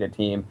to lead a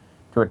team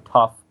to a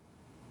tough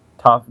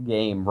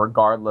game,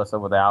 regardless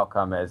of what the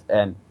outcome is.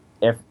 And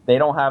if they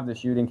don't have the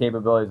shooting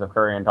capabilities of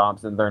Curry and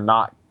Thompson, they're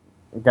not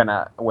going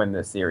to win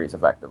this series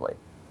effectively.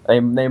 They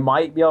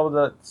might be able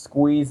to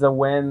squeeze a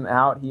win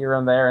out here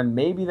and there, and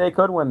maybe they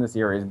could win the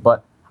series,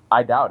 but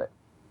I doubt it.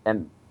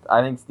 And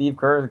I think Steve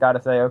Kerr's got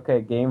to say,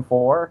 okay, game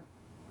 4,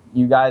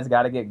 you guys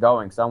got to get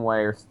going some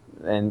way,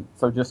 and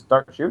so just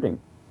start shooting.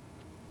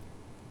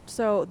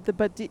 So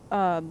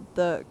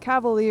the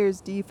Cavaliers'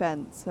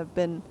 defense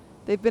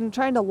they've been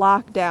trying to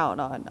lock down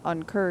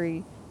on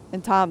Curry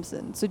and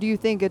Thompson. So do you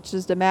think it's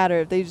just a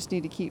matter of they just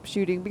need to keep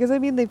shooting? Because, I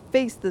mean, they've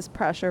faced this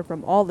pressure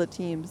from all the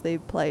teams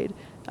they've played.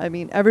 I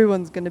mean,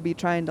 everyone's going to be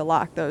trying to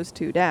lock those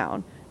 2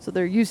 down. So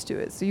they're used to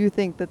it. So you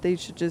think that they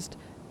should just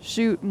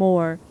shoot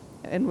more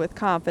and with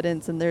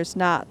confidence, and there's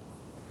not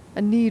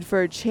a need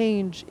for a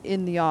change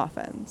in the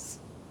offense?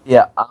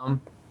 Yeah.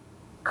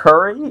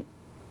 Curry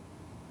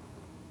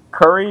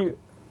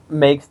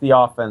makes the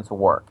offense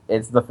work.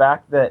 It's the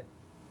fact that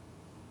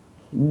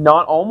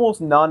almost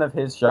none of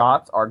his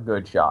shots are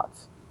good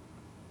shots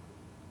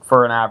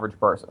for an average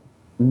person.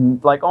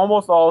 Like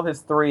almost all of his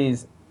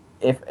threes,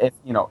 if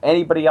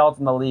anybody else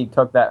in the league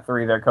took that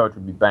 3, their coach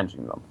would be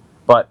benching them.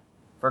 But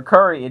for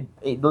Curry,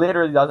 it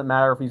literally doesn't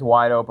matter if he's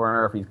wide open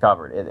or if he's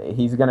covered.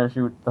 He's going to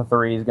shoot the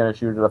 3. He's going to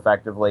shoot it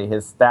effectively.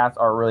 His stats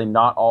are really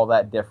not all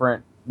that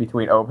different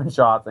between open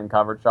shots and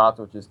covered shots,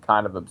 which is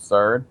kind of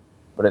absurd,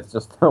 but it's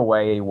just the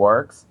way he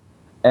works.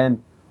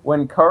 And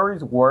when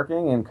Curry's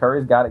working and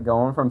Curry's got it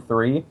going from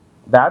 3,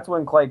 that's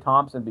when Klay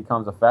Thompson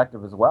becomes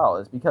effective as well.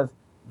 It's because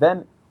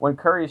then when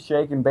Curry's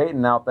shaking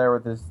baiting out there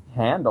with his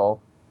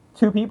handle,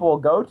 2 people will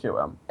go to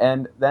him.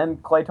 And then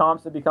Klay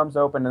Thompson becomes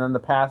open, and then the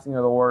passing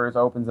of the Warriors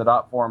opens it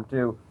up for him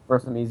too for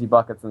some easy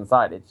buckets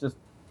inside. It's just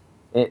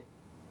they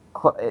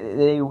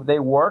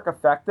work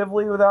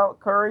effectively without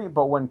Curry,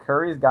 but when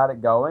Curry's got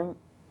it going,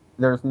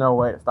 there's no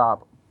way to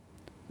stop him.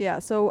 Yeah,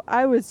 so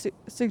I would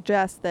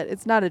suggest that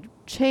it's not a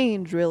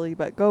change really,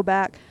 but go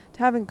back to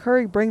having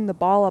Curry bring the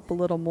ball up a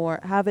little more,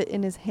 have it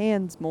in his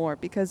hands more,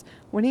 because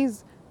when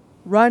he's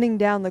running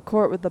down the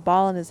court with the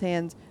ball in his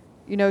hands,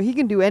 he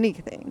can do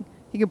anything.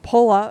 He can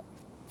pull up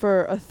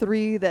for a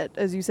three that,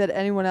 as you said,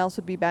 anyone else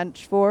would be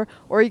benched for,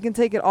 or he can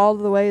take it all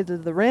the way to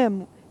the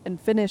rim and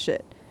finish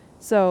it.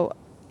 So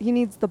he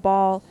needs the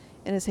ball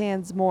in his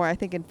hands more, I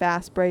think, in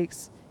fast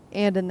breaks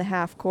and in the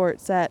half court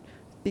set,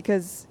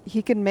 because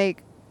he can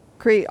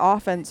create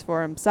offense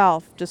for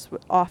himself just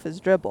off his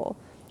dribble.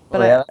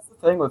 But Well, yeah, that's the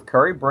thing with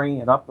Curry bringing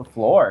it up the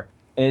floor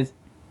is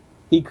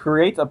he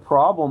creates a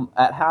problem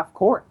at half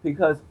court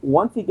because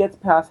once he gets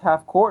past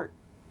half court,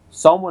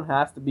 someone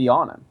has to be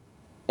on him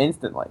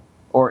instantly.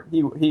 Or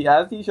he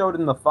as he showed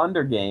in the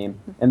Thunder game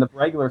in the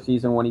regular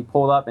season when he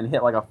pulled up and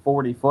hit like a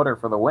 40-footer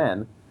for the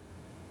win,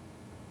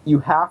 you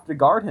have to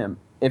guard him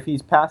if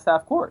he's past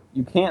half court.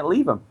 You can't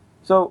leave him.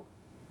 So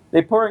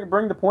they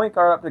bring the point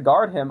guard up to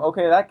guard him.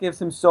 Okay, that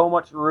gives him so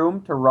much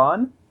room to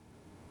run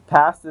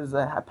past his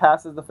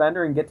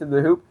defender and get to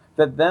the hoop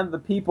that then the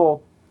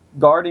people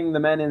guarding the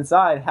men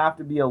inside have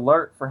to be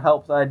alert for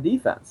help side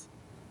defense.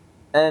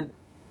 And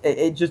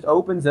it just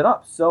opens it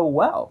up so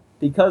well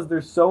because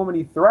there's so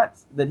many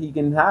threats that he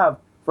can have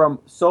from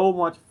so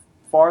much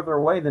farther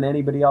away than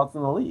anybody else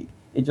in the league.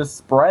 It just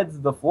spreads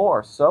the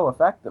floor so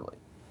effectively.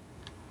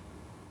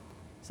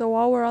 So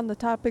while we're on the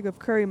topic of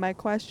Curry, my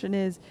question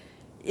is,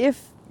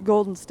 if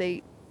Golden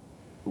State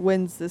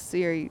wins this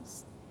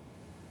series,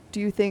 do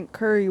you think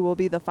Curry will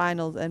be the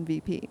Finals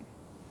MVP?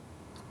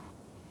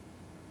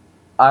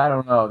 I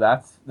don't know.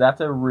 That's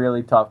a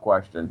really tough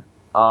question.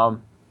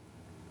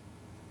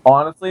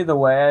 Honestly, the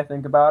way I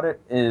think about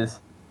it is,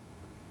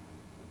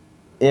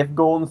 if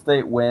Golden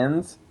State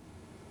wins,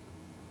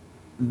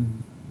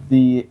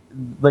 the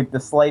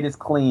slate is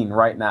clean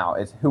right now.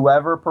 It's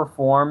whoever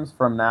performs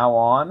from now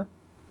on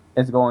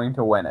is going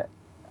to win it.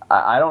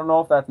 I don't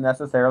know if that's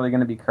necessarily going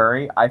to be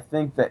Curry. I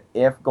think that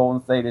if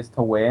Golden State is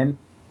to win,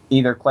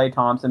 either Klay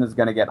Thompson is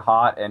going to get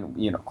hot, and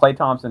Klay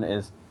Thompson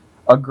is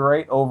a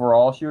great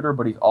overall shooter,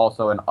 but he's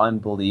also an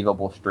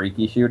unbelievable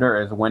streaky shooter.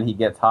 As when he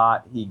gets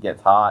hot,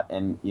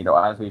 and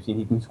as we've seen,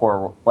 he can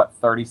score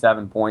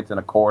 37 points in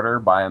a quarter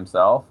by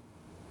himself.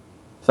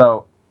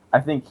 So I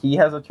think he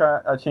has a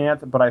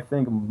chance, but I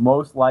think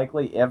most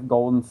likely if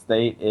Golden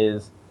State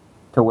is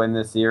to win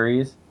this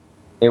series,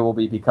 it will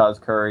be because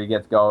Curry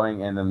gets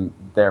going, and then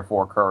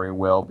therefore Curry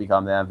will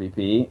become the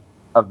MVP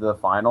of the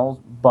finals.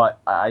 But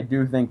I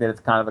do think that it's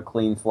kind of a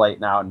clean slate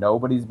now.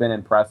 Nobody's been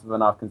impressive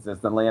enough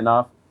consistently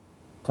enough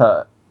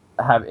to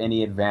have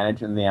any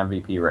advantage in the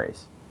MVP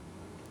race.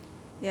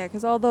 Yeah,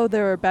 because although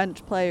there are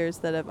bench players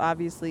that have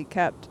obviously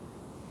kept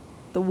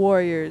the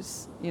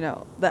Warriors,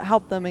 that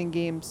helped them in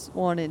games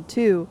 1 and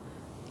 2,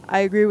 I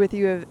agree with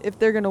you. If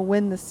they're going to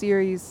win the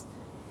series,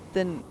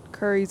 then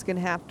Curry's going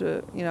to have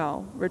to,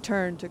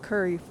 return to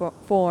Curry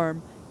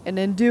form. And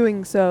in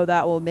doing so,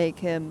 that will make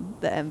him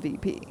the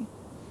MVP.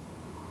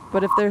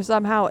 But if they're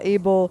somehow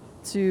able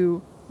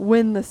to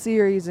win the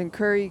series and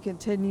Curry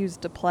continues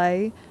to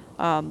play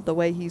the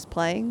way he's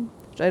playing,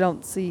 which I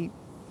don't see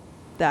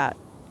that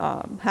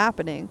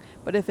happening.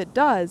 But if it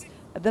does,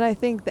 then I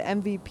think the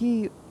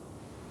MVP,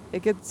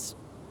 it gets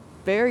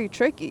very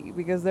tricky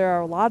because there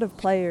are a lot of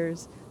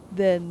players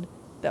then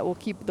that will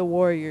keep the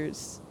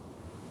Warriors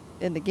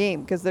in the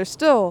game because they're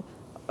still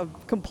a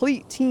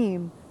complete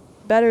team,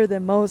 better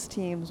than most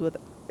teams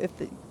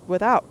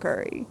without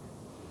Curry.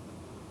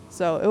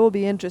 So it will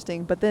be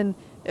interesting. But then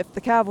if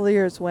the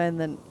Cavaliers win,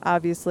 then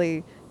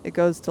obviously it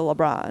goes to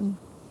LeBron.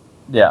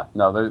 Yeah,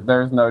 no,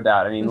 there's no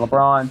doubt. I mean,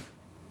 LeBron,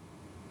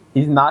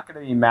 he's not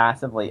going to be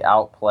massively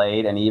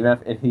outplayed, and even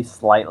if he's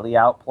slightly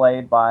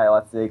outplayed by,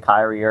 let's say,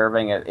 Kyrie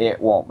Irving, it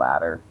won't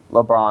matter.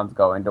 LeBron's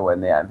going to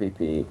win the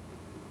MVP.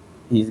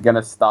 He's going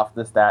to stuff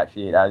the stat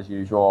sheet as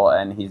usual,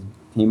 and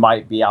he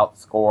might be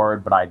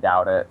outscored, but I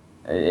doubt it.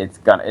 It's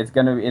gonna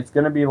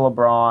be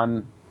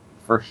LeBron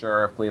for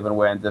sure if Cleveland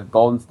wins. If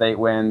Golden State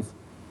wins,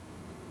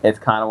 it's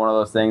kind of one of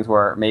those things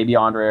where maybe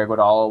Andre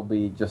Iguodala will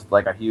be just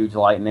like a huge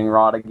lightning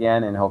rod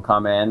again, and he'll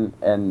come in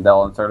and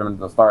they'll insert him into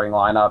the starting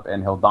lineup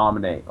and he'll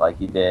dominate like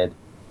he did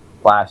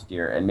last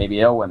year, and maybe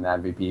he'll win the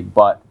MVP.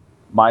 But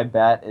my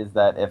bet is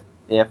that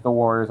if the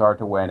Warriors are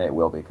to win, it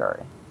will be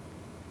Curry.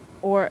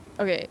 Or,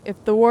 okay,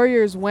 if the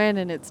Warriors win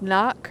and it's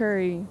not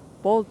Curry,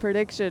 bold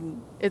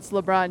prediction, it's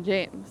LeBron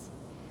James.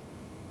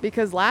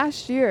 Because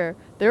last year,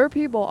 there were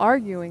people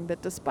arguing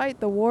that despite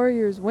the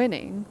Warriors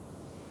winning,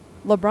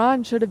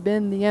 LeBron should have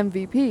been the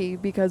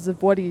MVP because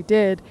of what he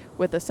did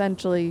with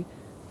essentially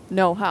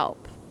no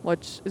help,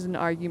 which is an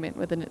argument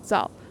within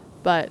itself.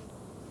 But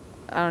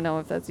I don't know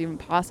if that's even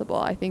possible.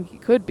 I think he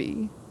could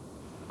be.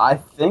 I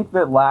think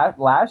that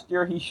last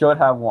year he should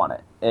have won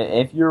it.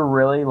 If you're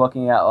really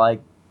looking at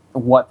like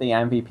what the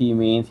MVP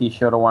means, he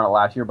should have won it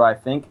last year. But I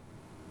think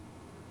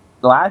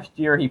last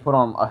year he put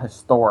on a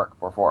historic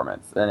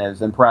performance, and it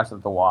was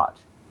impressive to watch.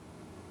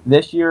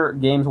 This year,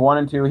 games 1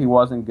 and 2, he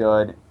wasn't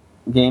good.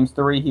 Games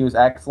 3, he was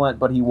excellent,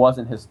 but he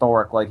wasn't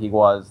historic like he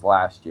was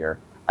last year.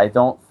 I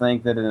don't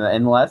think that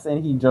unless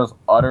he just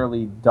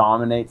utterly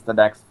dominates the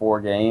next 4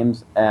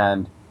 games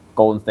and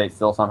Golden State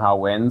still somehow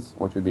wins,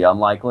 which would be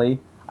unlikely,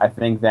 I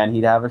think then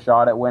he'd have a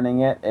shot at winning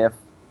it if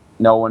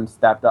no one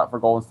stepped up for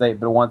Golden State.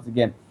 But once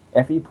again,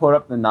 if he put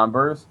up the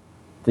numbers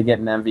to get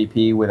an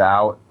MVP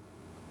without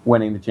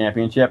winning the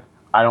championship.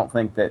 I don't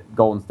think that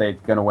Golden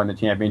State's going to win the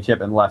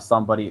championship unless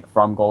somebody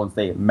from Golden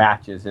State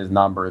matches his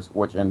numbers,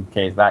 which in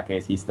that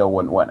case, he still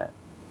wouldn't win it.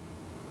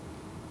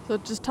 So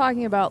just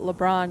talking about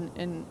LeBron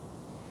and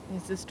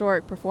his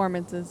historic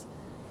performances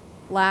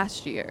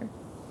last year.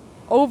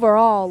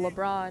 Overall,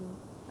 LeBron,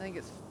 I think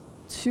it's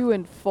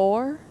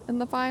 2-4 in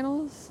the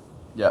finals.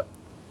 Yep.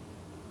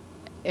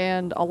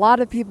 And a lot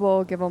of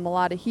people give him a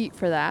lot of heat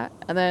for that,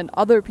 and then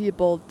other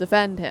people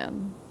defend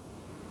him.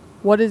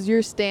 What is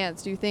your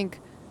stance? Do you think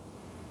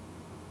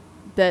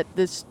that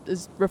this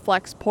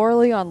reflects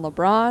poorly on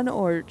LeBron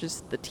or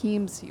just the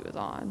teams he was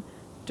on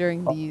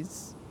during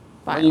these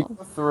finals? When you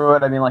go through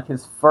it, I mean, like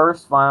his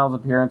first finals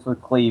appearance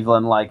with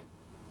Cleveland, like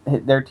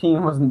their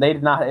team was, they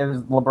did not, it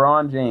was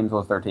LeBron James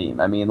was their team.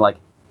 I mean, like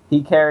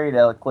he carried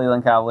a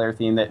Cleveland Cavaliers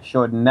team that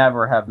should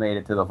never have made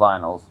it to the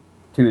finals.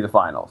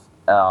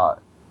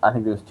 I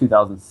think it was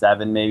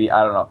 2007, maybe.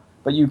 I don't know.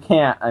 But you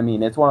can't, I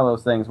mean, it's one of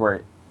those things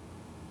where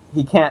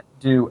he can't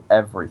do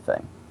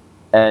everything.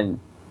 And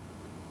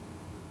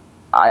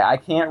I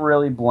can't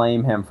really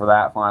blame him for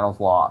that finals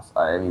loss.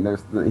 I mean,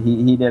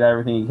 he did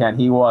everything he can.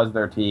 He was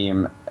their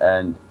team,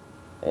 and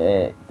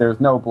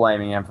there's no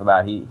blaming him for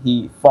that.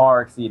 He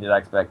far exceeded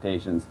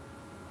expectations.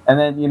 And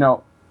then, you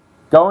know,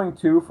 going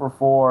 2 for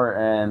 4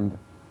 and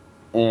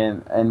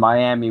in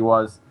Miami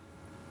was,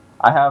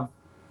 I have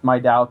my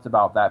doubts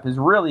about that, because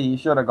really he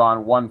should have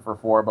gone 1 for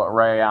 4, but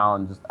Ray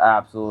Allen just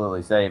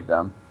absolutely saved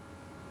them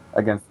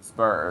against the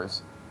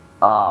Spurs.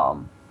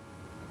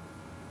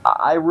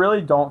 I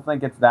really don't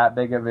think it's that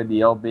big of a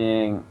deal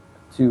being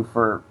 2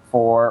 for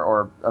 4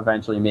 or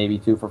eventually maybe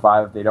 2 for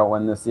 5 if they don't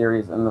win this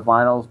series in the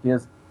finals,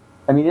 because,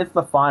 I mean, it's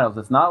the finals.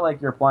 It's not like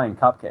you're playing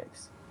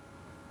cupcakes.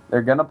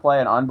 They're going to play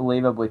an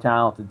unbelievably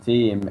talented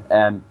team,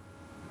 and,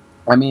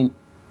 I mean,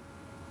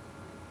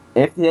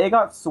 if they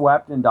got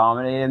swept and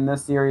dominated in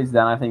this series,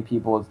 then I think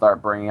people would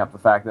start bringing up the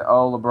fact that,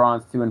 oh,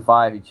 LeBron's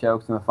 2-5, he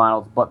chokes in the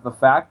finals. But the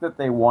fact that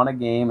they won a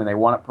game and they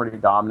won it pretty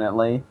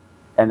dominantly,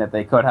 and that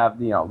they could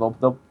have, you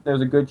know, there's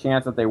a good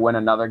chance that they win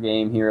another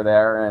game here or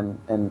there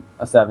in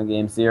a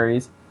 7-game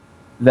series,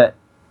 that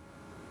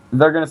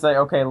they're going to say,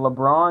 okay,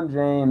 LeBron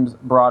James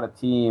brought a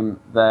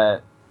team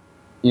that,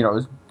 you know,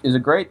 is a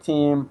great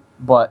team,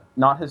 but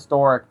not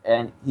historic,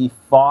 and he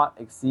fought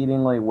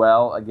exceedingly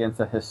well against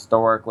a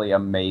historically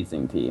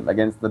amazing team,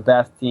 against the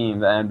best team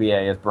the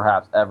NBA has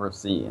perhaps ever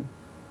seen.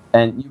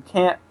 And you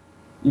can't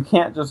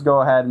just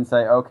go ahead and say,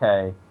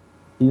 okay,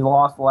 he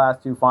lost the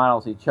last 2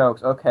 finals, he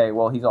chokes. Okay,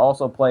 well, he's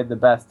also played the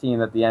best team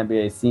that the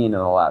NBA's seen in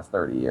the last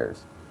 30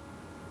 years.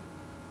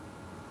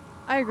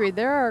 I agree.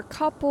 There are a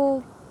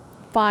couple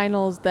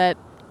finals that,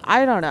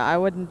 I don't know, I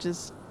wouldn't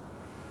just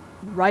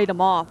write them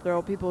off. There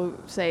are people who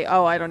say,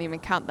 oh, I don't even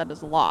count that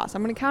as a loss.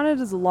 I'm going to count it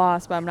as a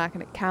loss, but I'm not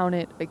going to count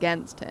it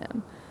against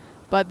him.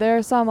 But there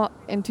are some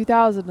in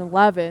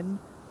 2011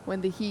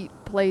 when the Heat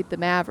played the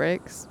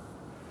Mavericks.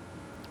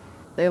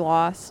 They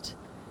lost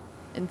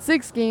in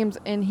 6 games,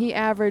 and he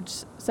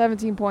averaged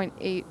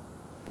 17.8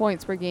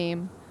 points per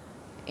game,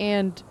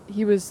 and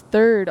he was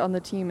 3rd on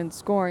the team in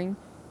scoring.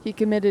 He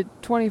committed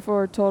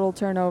 24 total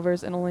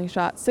turnovers and only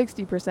shot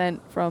 60%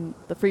 from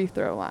the free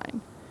throw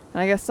line.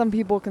 And I guess some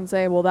people can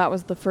say, well, that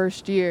was the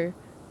first year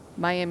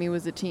Miami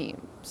was a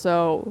team.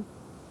 So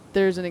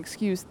there's an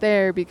excuse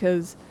there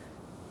because,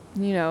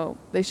 you know,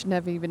 they shouldn't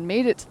have even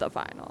made it to the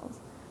finals.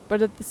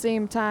 But at the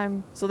same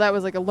time, so that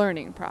was like a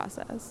learning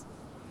process.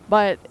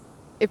 But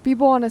if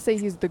people want to say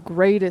he's the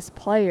greatest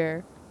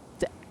player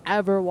to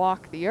ever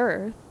walk the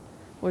earth,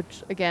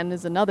 which again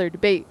is another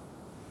debate,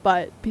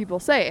 but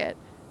people say it,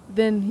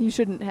 then he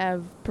shouldn't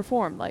have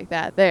performed like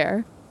that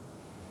there.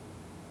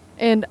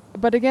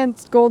 But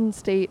against Golden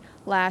State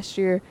last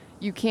year,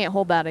 you can't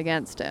hold that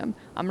against him.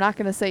 I'm not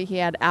going to say he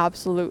had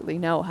absolutely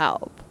no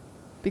help,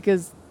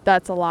 because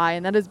that's a lie,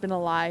 and that has been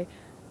a lie,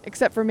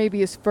 except for maybe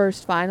his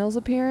first finals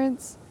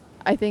appearance.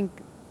 I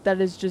think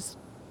that is just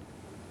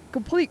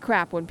complete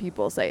crap when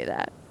people say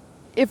that.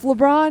 If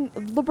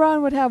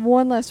LeBron would have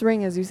 1 less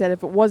ring, as you said,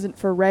 if it wasn't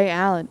for Ray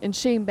Allen and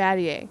Shane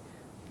Battier.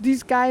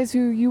 These guys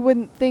who you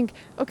wouldn't think,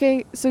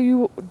 okay, so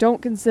you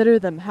don't consider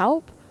them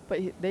help, but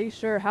they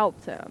sure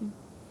helped him.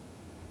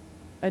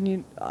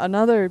 And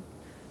another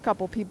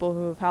couple people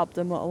who have helped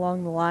him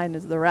along the line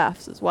is the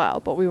refs as well,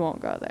 but we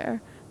won't go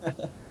there.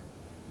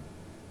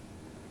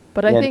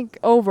 But I think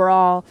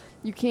overall,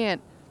 you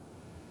can't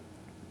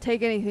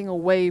take anything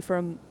away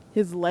from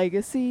his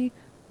legacy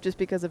just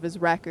because of his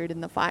record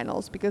in the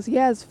finals, because he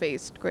has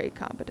faced great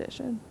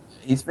competition.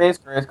 He's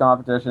faced great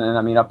competition, and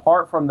I mean,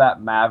 apart from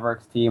that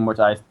Mavericks team, which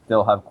I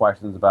still have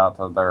questions about,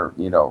 so they're,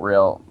 you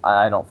know,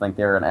 I don't think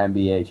they're an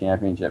NBA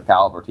championship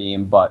caliber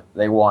team, but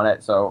they won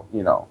it, so,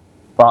 you know,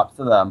 props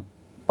to them.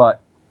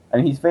 But, I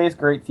mean, he's faced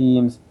great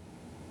teams.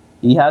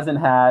 He hasn't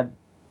had,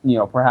 you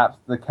know, perhaps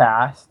the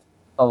cast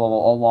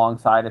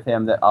alongside of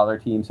him that other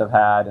teams have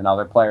had and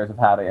other players have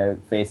had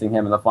facing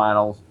him in the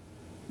finals.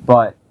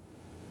 But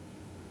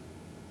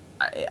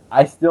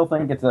I still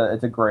think it's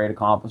a great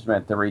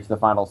accomplishment to reach the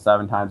finals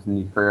 7 times in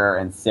his career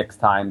and 6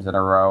 times in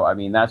a row. I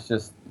mean, that's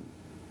just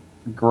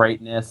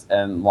greatness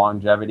and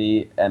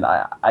longevity, and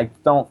I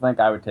don't think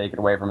I would take it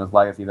away from his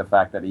legacy, the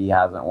fact that he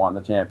hasn't won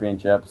the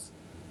championships.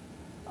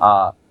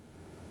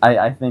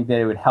 I think that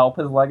it would help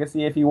his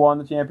legacy if he won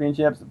the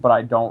championships, but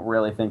I don't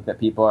really think that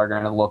people are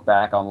going to look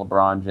back on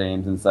LeBron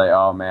James and say,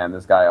 oh man,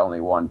 this guy only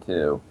won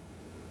 2.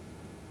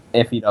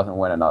 If he doesn't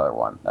win another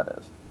one, that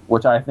is.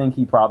 Which I think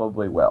he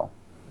probably will.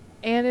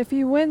 And if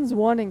he wins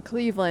 1 in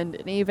Cleveland,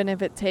 and even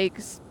if it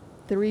takes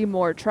 3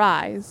 more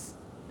tries,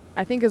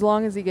 I think as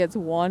long as he gets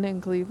 1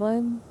 in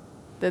Cleveland,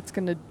 that's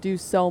going to do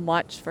so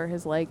much for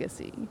his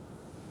legacy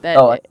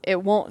that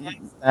it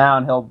won't.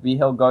 Down,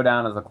 he'll go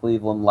down as a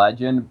Cleveland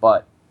legend,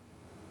 but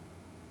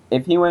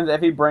if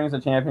he brings a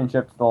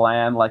championship to the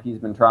land like he's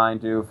been trying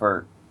to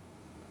for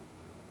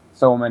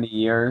so many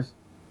years,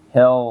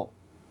 they'll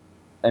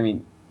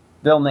rename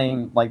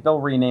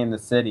the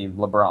city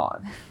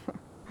LeBron.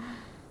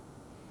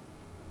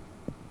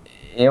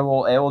 It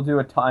will do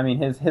a ton. I mean,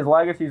 his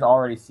legacy's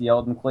already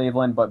sealed in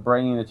Cleveland, but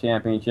bringing the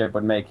championship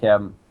would make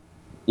him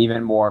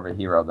even more of a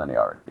hero than he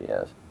already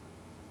is.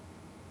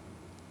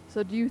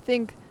 So do you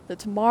think the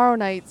tomorrow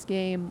night's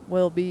game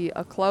will be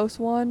a close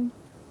one?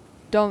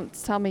 Don't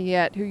tell me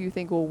yet who you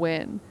think will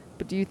win,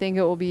 but do you think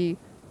it will be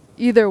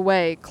either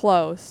way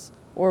close,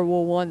 or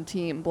will one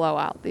team blow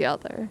out the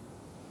other?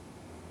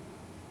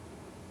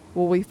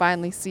 Will we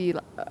finally see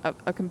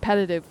a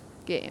competitive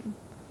game?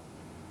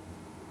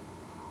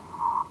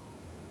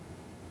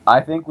 I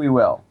think we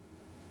will.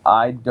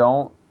 I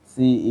don't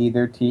see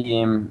either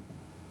team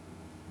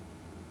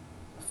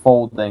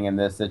folding in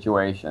this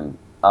situation.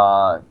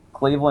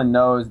 Cleveland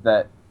knows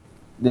that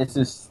this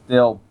is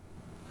still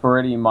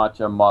pretty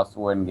much a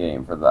must-win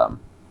game for them.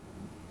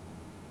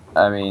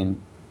 I mean,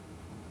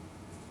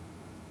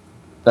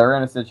 they're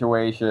in a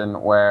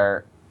situation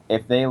where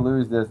if they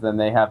lose this, then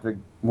they have to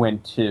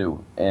win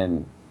 2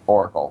 in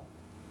Oracle.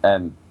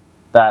 And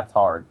that's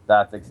hard.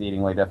 That's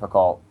exceedingly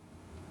difficult.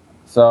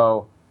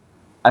 So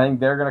I think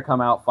they're going to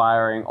come out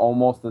firing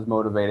almost as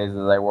motivated as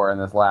they were in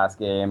this last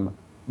game.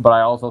 But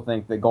I also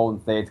think that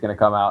Golden State's going to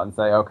come out and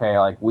say,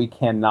 okay, we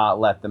cannot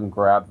let them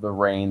grab the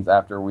reins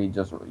after we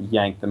just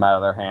yanked them out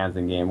of their hands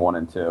in game 1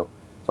 and 2.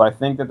 So I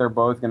think that they're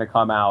both going to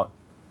come out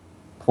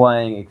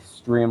playing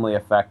extremely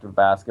effective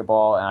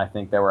basketball, and I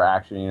think that we're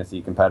actually going to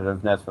see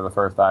competitiveness for the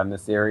first time in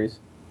this series.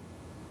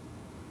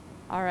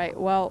 All right,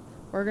 well,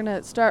 we're going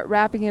to start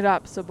wrapping it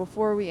up. So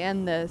before we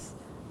end this,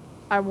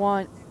 I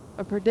want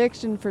a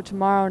prediction for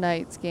tomorrow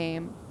night's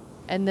game,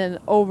 and then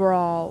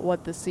overall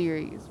what the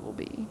series will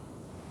be.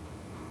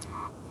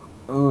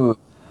 Ooh,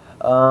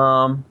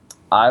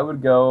 I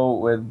would go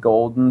with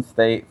Golden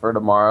State for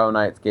tomorrow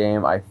night's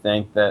game. I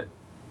think that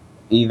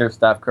either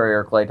Steph Curry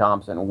or Klay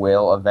Thompson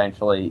will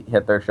eventually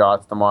hit their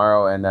shots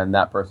tomorrow, and then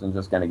that person's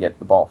just going to get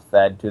the ball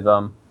fed to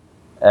them,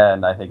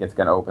 and I think it's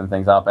going to open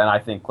things up. And I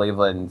think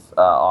Cleveland's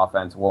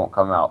offense won't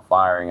come out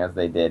firing as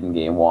they did in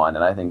game 1,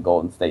 and I think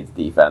Golden State's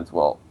defense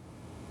will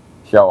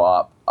show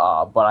up.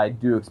 But I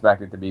do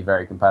expect it to be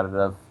very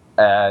competitive,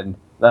 and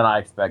then I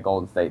expect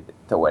Golden State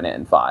to win it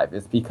in 5.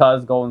 It's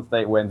because Golden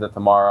State wins it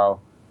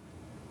tomorrow,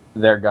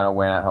 they're going to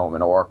win at home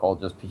in Oracle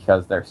just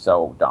because they're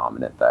so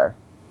dominant there.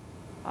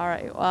 All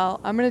right,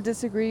 well, I'm going to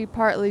disagree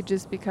partly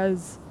just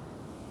because,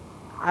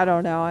 I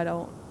don't know, I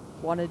don't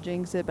want to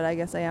jinx it, but I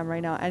guess I am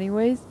right now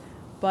anyways.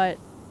 But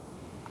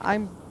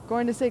I'm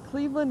going to say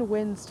Cleveland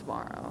wins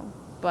tomorrow.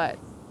 But,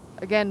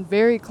 again,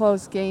 very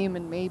close game,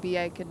 and maybe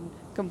I can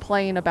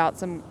complain about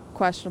some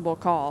questionable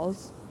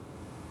calls.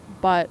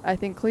 But I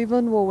think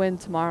Cleveland will win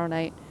tomorrow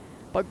night,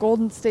 but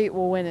Golden State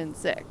will win in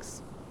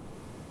 6.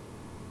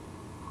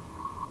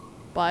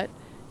 But,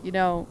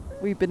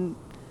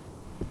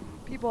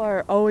 people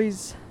are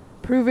always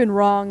proven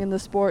wrong in the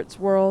sports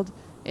world,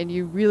 and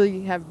you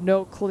really have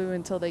no clue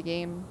until the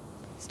game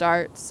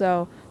starts.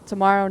 So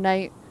tomorrow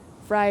night,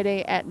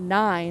 Friday at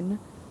 9,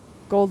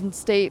 Golden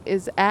State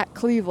is at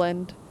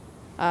Cleveland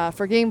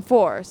for Game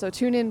 4. So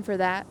tune in for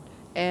that,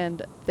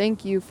 and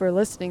thank you for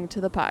listening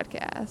to the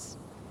podcast.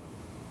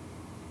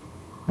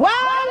 Well,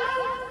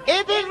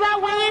 it is a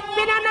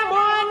weeping in the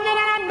morning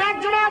and a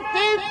natural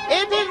thing.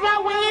 It is a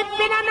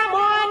weeping in the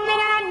morning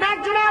and a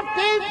natural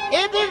thing.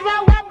 It is a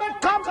when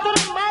it comes to the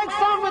mic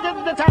sound, which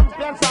is the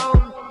champion sound.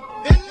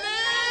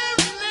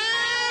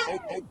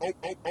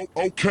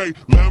 Okay,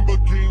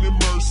 Lamborghini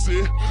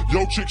Mercy.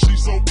 Yo, chick, she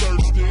so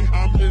thirsty.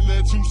 I'm in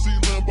that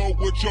 2C Lambo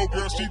with your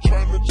girl, she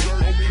tryna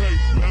jerk. Okay,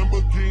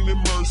 Lamborghini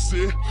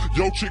Mercy.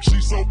 Yo, chick,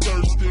 she so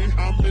thirsty.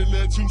 I'm in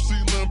that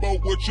 2C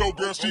Lambo with your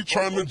girl, she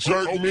tryna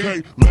jerk me.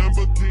 Okay,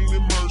 Lamborghini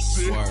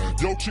Mercy.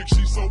 Yo, chick,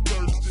 she so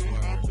thirsty.